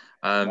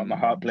 My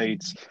heart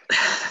bleeds.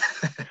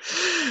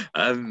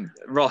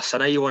 Ross, I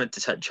know you wanted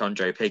to touch on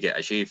Joe Pigott,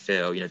 as you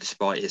feel,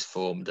 despite his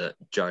form that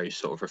Joe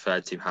sort of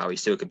referred to, how he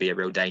still could be a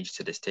real danger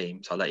to this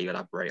team. So I'll let you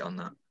elaborate on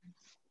that.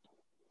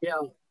 Yeah,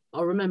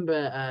 I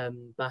remember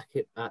back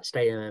at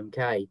Stadium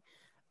MK,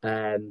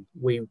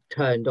 we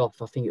turned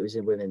off, I think it was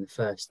within the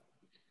first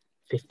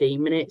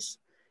 15 minutes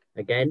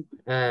again.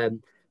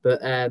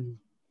 But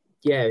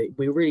yeah,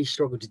 we really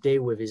struggled to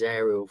deal with his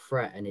aerial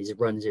threat and his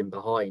runs in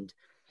behind.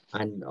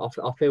 And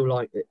I feel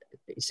like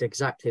it's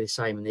exactly the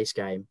same in this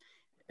game.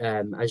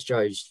 As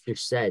Joe's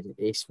just said,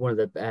 it's one of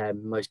the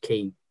most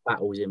key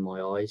battles in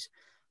my eyes.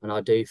 And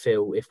I do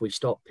feel if we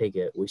stop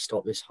Piggott, we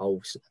stop this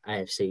whole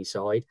AFC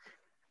side.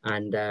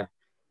 And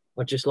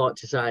I'd just like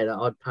to say that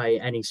I'd pay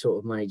any sort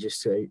of money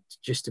just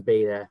to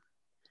be there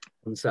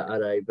on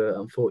Saturday, but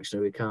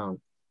unfortunately we can't.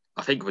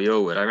 I think we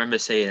all would. I remember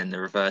seeing in the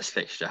reverse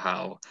fixture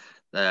how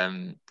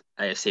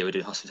AFC were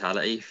doing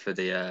hospitality for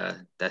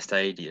their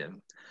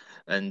stadium,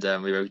 and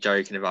we were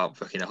joking about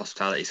booking a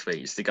hospitality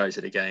suite to go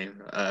to the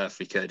game if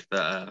we could,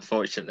 but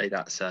unfortunately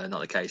that's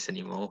not the case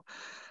anymore.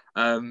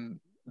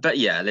 But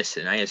yeah,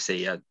 listen,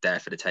 AFC are there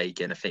for the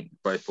taking. I think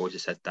both boys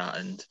have said that,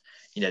 and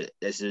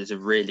there's a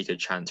really good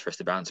chance for us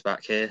to bounce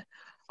back here.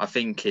 I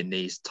think in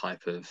these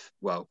type of,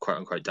 well, quote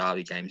unquote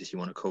derby games, if you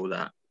want to call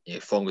that,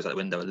 form goes out the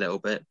window a little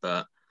bit,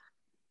 but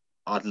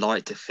I'd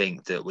like to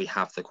think that we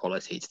have the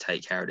quality to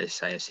take care of this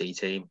AFC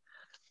team.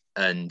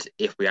 And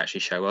if we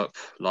actually show up,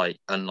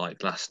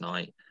 unlike last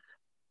night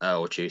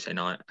or Tuesday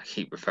night, I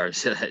keep referring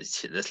to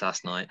this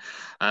last night.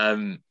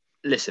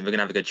 Listen, we're going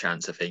to have a good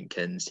chance, I think.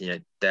 And,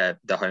 their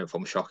home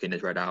form shocking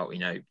as read out,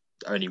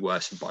 only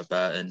worsened by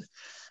Burton.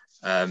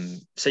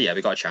 So, yeah,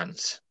 we got a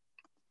chance.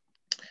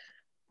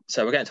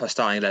 So we're getting to our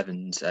starting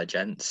 11s,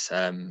 gents.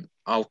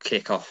 I'll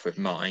kick off with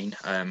mine.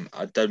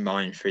 I don't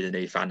mind through the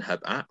new FanHub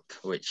app,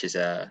 which is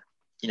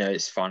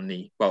it's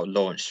finally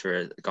launched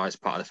for guys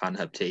part of the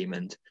FanHub team,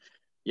 and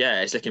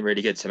yeah, it's looking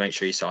really good. So make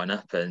sure you sign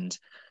up, and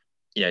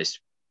it's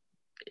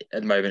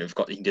at the moment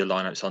you can do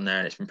lineups on there,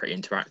 and it's been pretty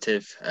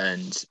interactive.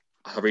 And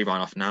I'll read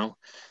mine off now.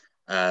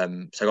 So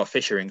I got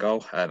Fisher in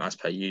goal, as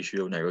per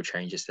usual, no real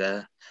changes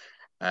there.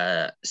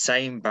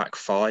 Same back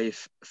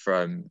five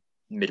from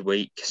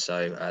midweek.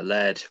 So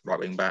Laird right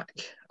wing back,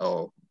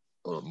 or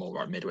more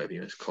right mid, whatever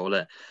you want to call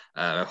it.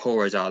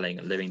 Horo, Darling,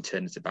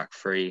 Livington as the back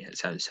three at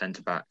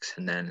centre backs,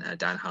 and then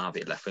Dan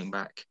Harvey at left wing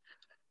back.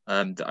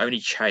 The only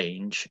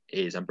change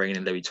is I'm bringing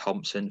in Louis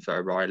Thompson for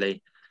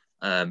O'Reilly.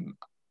 I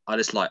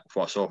just like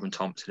what I saw from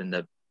Thompson in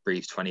the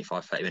brief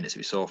 25-30 minutes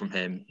we saw from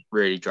him.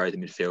 Really drove the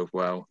midfield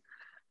well.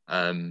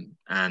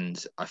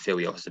 And I feel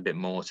he offers a bit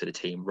more to the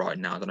team right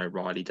now than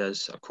O'Reilly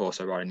does. Of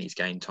course, O'Reilly needs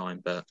game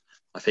time, but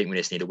I think we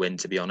just need a win,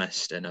 to be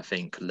honest. And I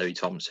think Louis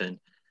Thompson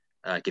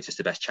gives us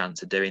the best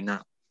chance of doing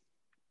that.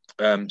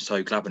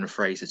 So Gladwin and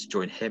Fraser to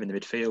join him in the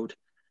midfield.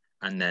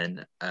 And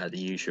then the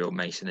usual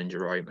Mason and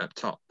Jerome up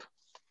top.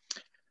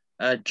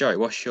 Joe,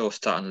 what's your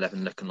starting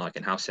 11 looking like,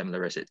 and how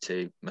similar is it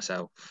to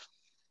myself?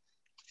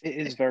 It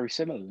is very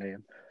similar,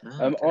 Liam.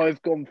 Okay. I've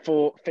gone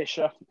for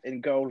Fisher in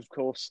goal, of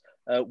course.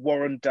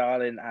 Warren,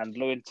 Darling, and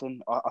Lewington.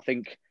 I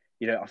think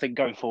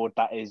going forward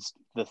that is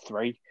the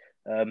three.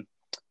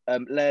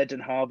 Laird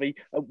and Harvey.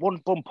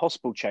 One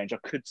possible change I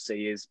could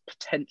see is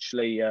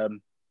potentially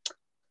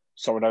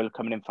Sorinola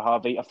coming in for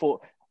Harvey. I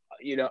thought,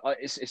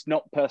 it's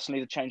not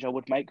personally the change I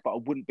would make, but I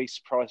wouldn't be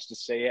surprised to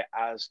see it,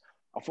 as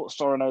I thought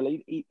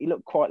Sorinola, he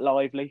looked quite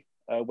lively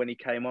when he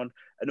came on.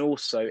 And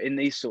also in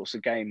these sorts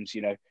of games,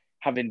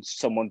 having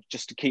someone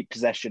just to keep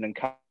possession and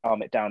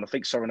calm it down. I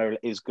think Sorinola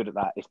is good at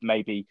that. If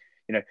maybe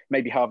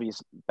Harvey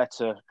is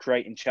better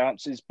creating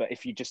chances, but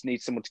if you just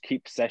need someone to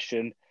keep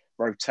possession,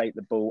 rotate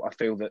the ball, I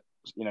feel that,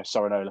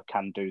 Sorinola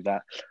can do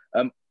that.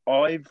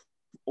 I've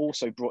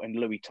also brought in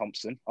Louis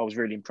Thompson. I was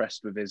really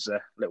impressed with his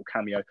little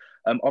cameo.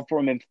 I've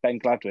brought him in for Ben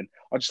Gladwin.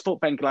 I just thought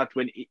Ben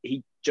Gladwin,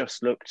 he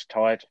just looked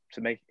tired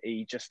to me.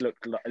 He just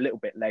looked a little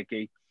bit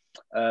leggy.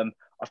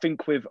 I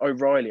think with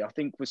O'Reilly,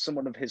 with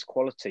someone of his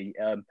quality,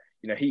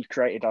 he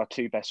created our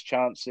two best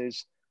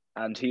chances,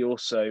 and he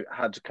also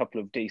had a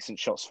couple of decent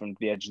shots from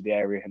the edge of the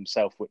area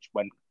himself, which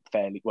went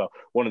fairly well.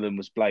 One of them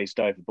was blazed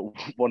over, but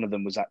one of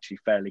them was actually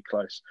fairly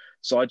close.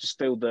 So I just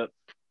feel that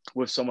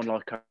with someone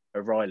like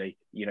O'Reilly,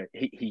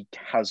 he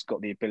has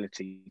got the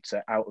ability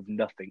to, out of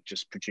nothing,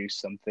 just produce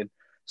something.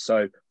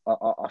 So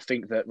I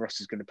think that Ross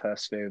is going to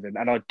persevere with him.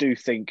 And I do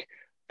think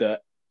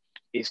that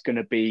it's going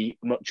to be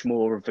much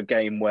more of a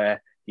game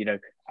where,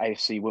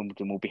 AFC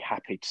Wimbledon will be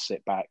happy to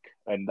sit back.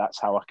 And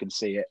that's how I can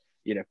see it,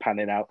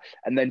 panning out.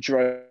 And then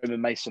Jerome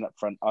and Mason up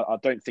front. I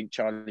don't think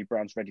Charlie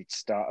Brown's ready to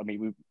start. I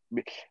mean,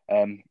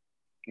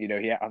 he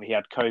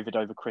had COVID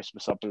over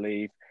Christmas, I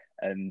believe.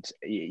 And,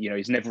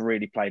 he's never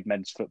really played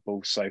men's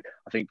football. So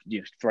I think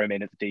throw him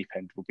in at the deep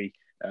end will be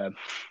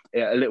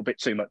a little bit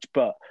too much.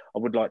 But I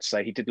would like to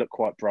say he did look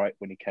quite bright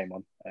when he came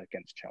on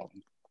against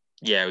Charlton.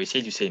 Yeah, we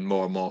seem to see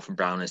more and more from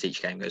Brown as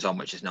each game goes on,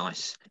 which is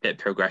nice. A bit of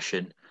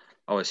progression.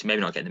 Obviously,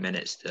 maybe not getting the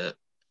minutes that...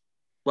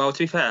 Well, to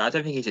be fair, I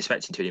don't think he's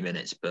expecting 20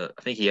 minutes, but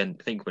I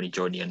think when he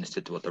joined, he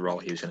understood what the role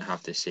he was going to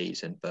have this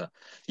season. But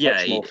yeah,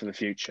 much more for the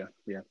future.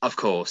 Yeah, of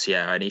course,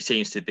 yeah, and he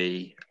seems to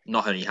be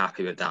not only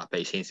happy with that, but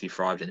he seems to be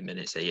thriving in the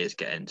minutes that he is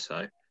getting.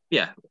 So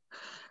yeah,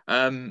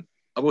 I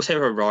will say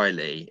with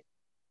O'Reilly,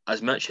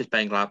 as much as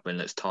Ben Gladwin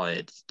looks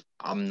tired,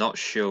 I'm not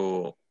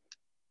sure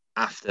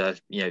after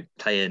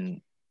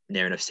playing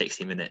near enough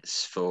 60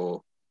 minutes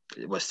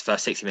it was the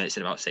first 60 minutes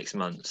in about 6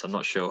 months. I'm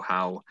not sure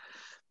how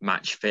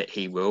match fit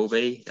he will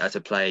be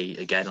to play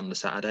again on the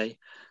Saturday.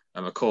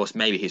 Of course,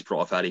 maybe he's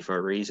brought off early for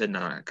a reason,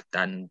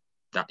 and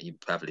that you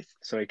perfectly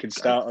so he can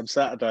start on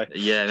Saturday.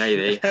 Yeah,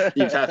 maybe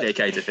you're perfectly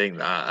okay to think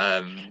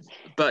that.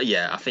 But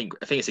yeah, I think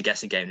it's a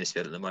guessing game in this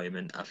field at the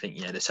moment. I think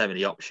there's so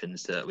many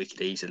options that we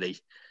could easily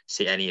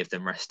see any of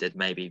them rested,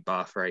 maybe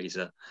bar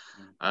Fraser.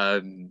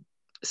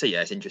 So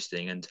yeah, it's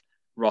interesting. And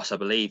Ross, I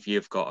believe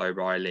you've got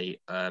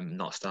O'Reilly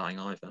not starting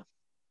either.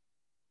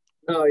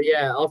 Oh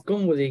yeah, I've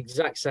gone with the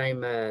exact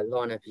same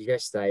lineup as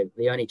yesterday.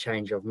 The only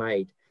change I've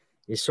made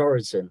is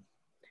Sorensen,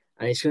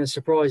 and it's going to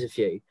surprise a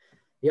few.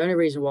 The only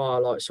reason why I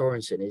like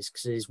Sorensen is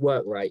because his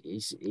work rate,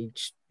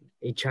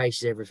 he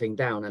chases everything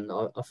down. And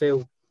I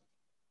feel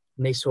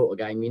in this sort of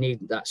game, you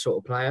need that sort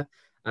of player.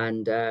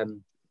 And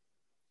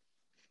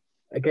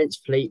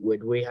against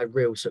Fleetwood, we had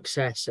real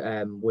success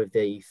with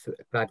the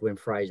Gladwin,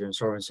 Fraser and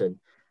Sorensen.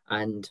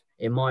 And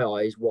in my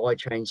eyes, why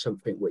change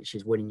something which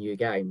is winning you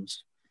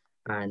games?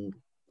 And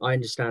I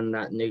understand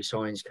that new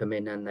signs come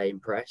in and they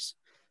impress.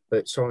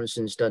 But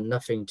Sorensen's done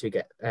nothing to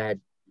get...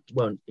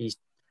 he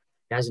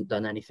hasn't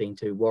done anything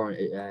to warrant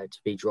it to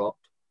be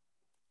dropped.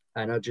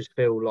 And I just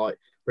feel like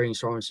bringing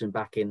Sorensen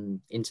back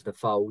into the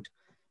fold,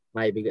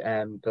 maybe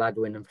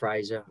Gladwin and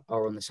Fraser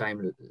are on the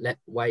same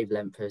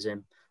wavelength as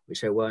him,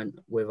 which they weren't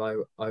with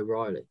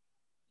O'Reilly.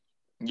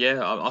 Yeah,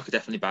 I could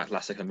definitely back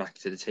Lasser come back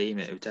to the team.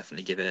 It would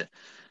definitely give it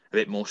a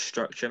bit more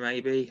structure,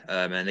 maybe.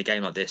 And a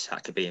game like this,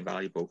 that could be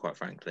invaluable, quite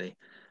frankly.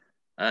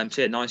 So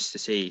yeah, nice to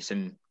see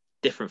some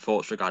different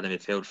thoughts regarding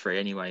midfield three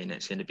anyway, and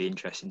it's going to be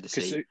interesting to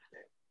see.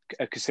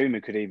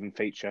 Kasuma could even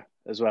feature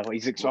as well. I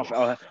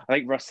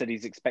think Russ said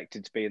he's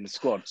expected to be in the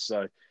squad,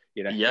 so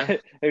yeah.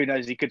 Who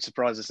knows? He could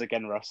surprise us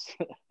again, Russ.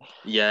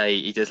 Yeah,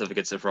 he does have a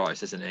good surprise,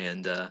 doesn't he?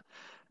 And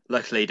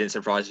luckily, he didn't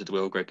surprise with the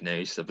Will Grigg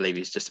news. I believe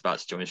he's just about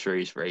to join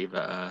Shrewsbury,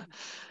 but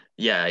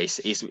yeah,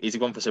 he's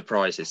one for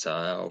surprises.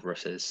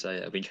 Russ is. So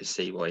it'll be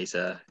interesting to see what he's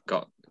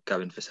got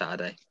going for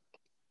Saturday.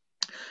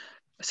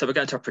 So we're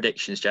going to our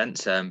predictions,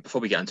 gents.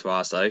 Before we get into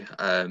ours, though.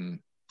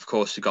 Of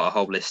course, we've got a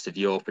whole list of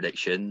your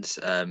predictions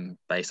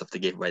based off the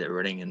giveaway that we're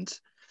running, and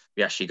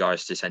we asked you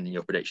guys to send in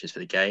your predictions for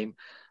the game.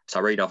 So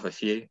I'll read off a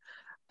few.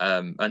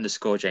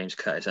 _ James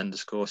Curtis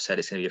 _ said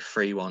it's going to be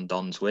a 3-1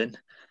 Dons win.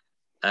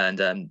 And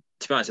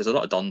to be honest, there's a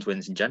lot of Dons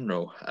wins in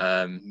general.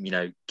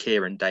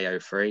 Kieran Deo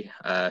 3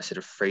 said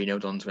a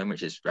 3-0 Dons win,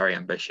 which is very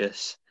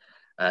ambitious.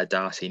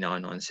 Darcy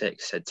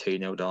 996 said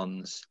 2-0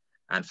 Dons.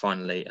 And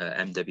finally,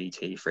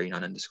 MWT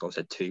 39 _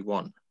 said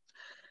 2-1.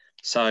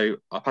 So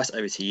I'll pass it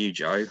over to you,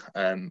 Joe.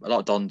 A lot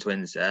of Dons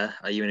wins there.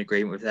 Are you in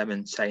agreement with them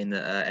and saying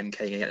that MK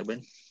can get the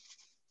win?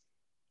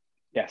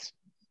 Yes,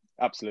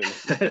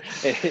 absolutely.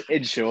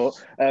 In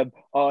short,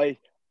 I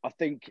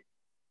think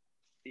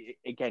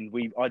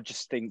I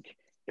just think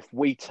if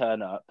we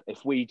turn up,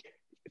 if we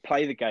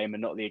play the game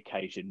and not the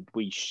occasion,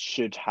 we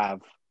should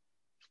have,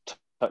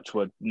 touch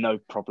wood, no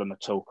problem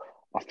at all.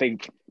 I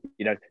think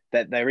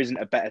that there isn't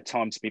a better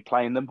time to be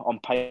playing them on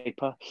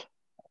paper.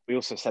 We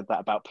also said that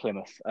about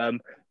Plymouth.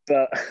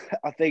 But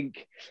I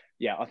think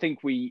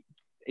we,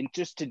 in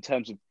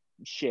terms of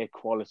sheer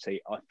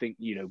quality, I think,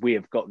 we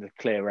have got the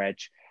clear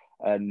edge,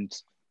 and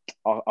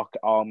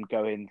I'm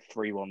going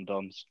 3-1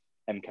 Dons,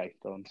 MK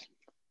Dons.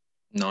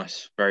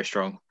 Nice, very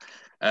strong.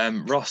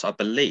 Ross, I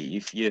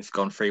believe you've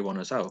gone 3-1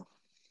 as well.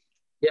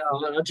 Yeah,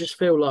 I just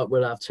feel like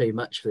we'll have too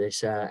much for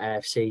this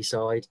AFC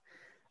side.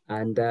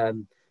 And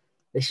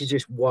this is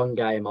just one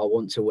game I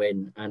want to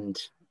win, and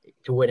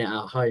to win it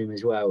at home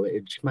as well, it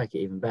would just make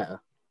it even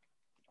better.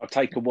 I'll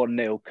take a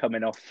 1-0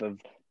 coming off of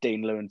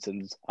Dean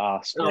Lewington's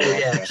arse. Oh,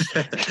 yeah.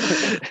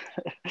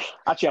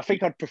 Actually, I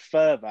think I'd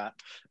prefer that.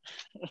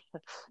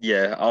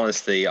 Yeah,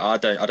 honestly, I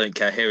don't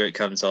care who it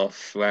comes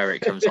off, where it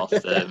comes off,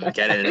 get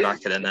it in the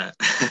back of the net.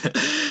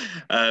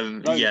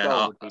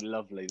 Goal would be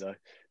lovely, though.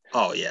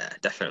 Oh, yeah,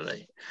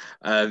 definitely.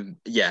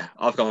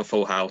 I've gone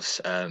full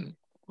house.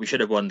 We should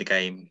have won the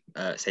game,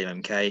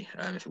 same MK,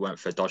 if it weren't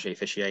for dodgy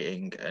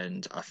officiating,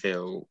 and I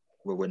feel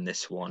we'll win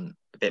this one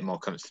a bit more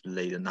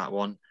comfortably than that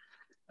one.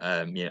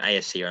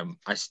 AFC,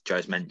 as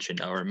Joe's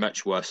mentioned, are in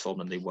much worse form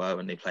than they were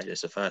when they played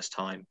us the first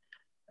time.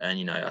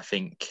 And, I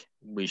think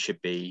we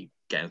should be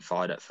getting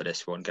fired up for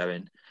this one,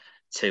 going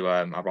to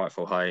our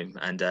rightful home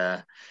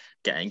and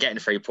getting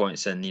 3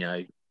 points.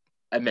 And,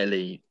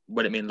 admittedly,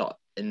 would it mean a lot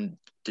in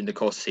the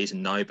course of the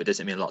season? No, but does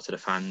it mean a lot to the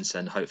fans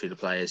and hopefully the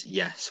players?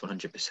 Yes,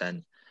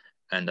 100%.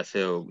 And I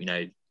feel,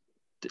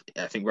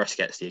 I think Russ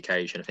gets the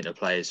occasion. I think the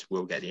players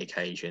will get the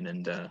occasion,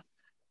 and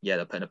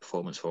they'll put in a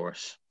performance for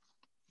us.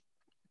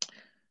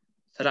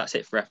 So that's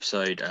it for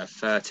episode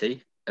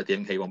 30 of the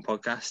MK1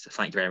 podcast.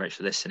 Thank you very much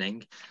for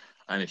listening.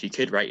 If you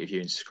could rate, review,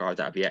 and subscribe,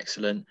 that would be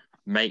excellent.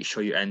 Make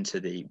sure you enter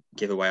the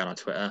giveaway on our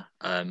Twitter.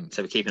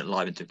 So we're keeping it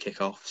live until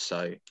kickoff.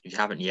 So if you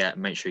haven't yet,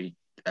 make sure you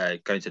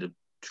go into the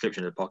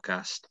description of the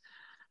podcast.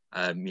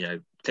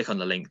 Click on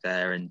the link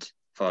there and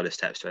follow the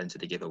steps to enter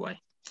the giveaway.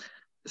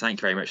 Thank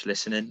you very much for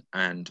listening,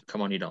 and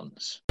come on, you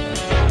Dons.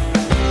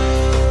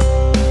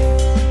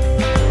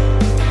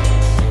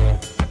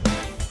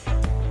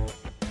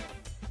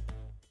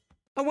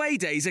 Away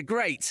days are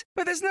great,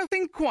 but there's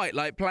nothing quite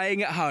like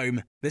playing at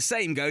home. The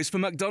same goes for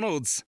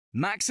McDonald's.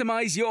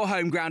 Maximise your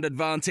home ground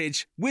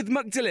advantage with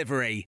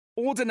McDelivery.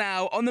 Order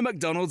now on the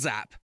McDonald's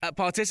app. At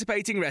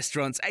participating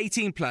restaurants,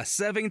 18 plus,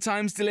 serving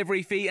times,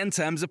 delivery fee and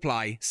terms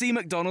apply. See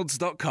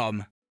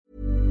mcdonalds.com.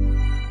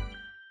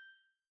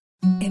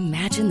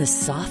 Imagine the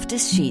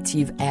softest sheets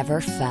you've ever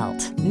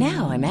felt.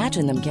 Now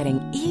imagine them getting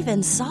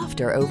even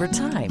softer over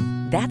time.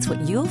 That's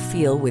what you'll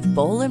feel with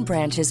Boll &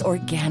 Branch's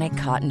organic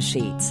cotton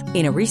sheets.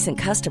 In a recent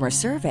customer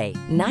survey,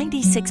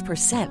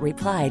 96%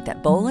 replied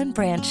that Boll &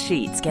 Branch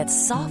sheets get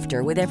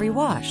softer with every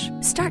wash.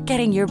 Start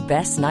getting your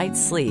best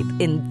night's sleep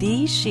in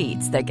these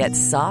sheets that get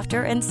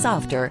softer and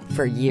softer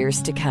for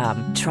years to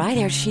come. Try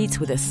their sheets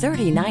with a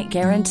 30-night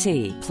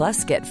guarantee.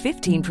 Plus, get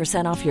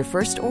 15% off your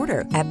first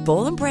order at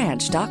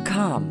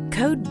bollandbranch.com.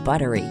 Code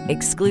BUTTERY.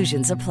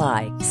 Exclusions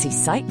apply. See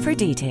site for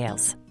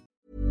details.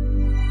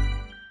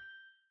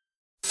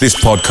 This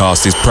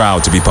podcast is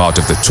proud to be part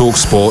of the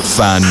TalkSport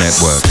Fan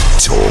Network.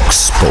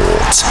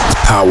 TalkSport.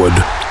 Powered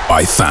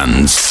by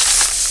fans.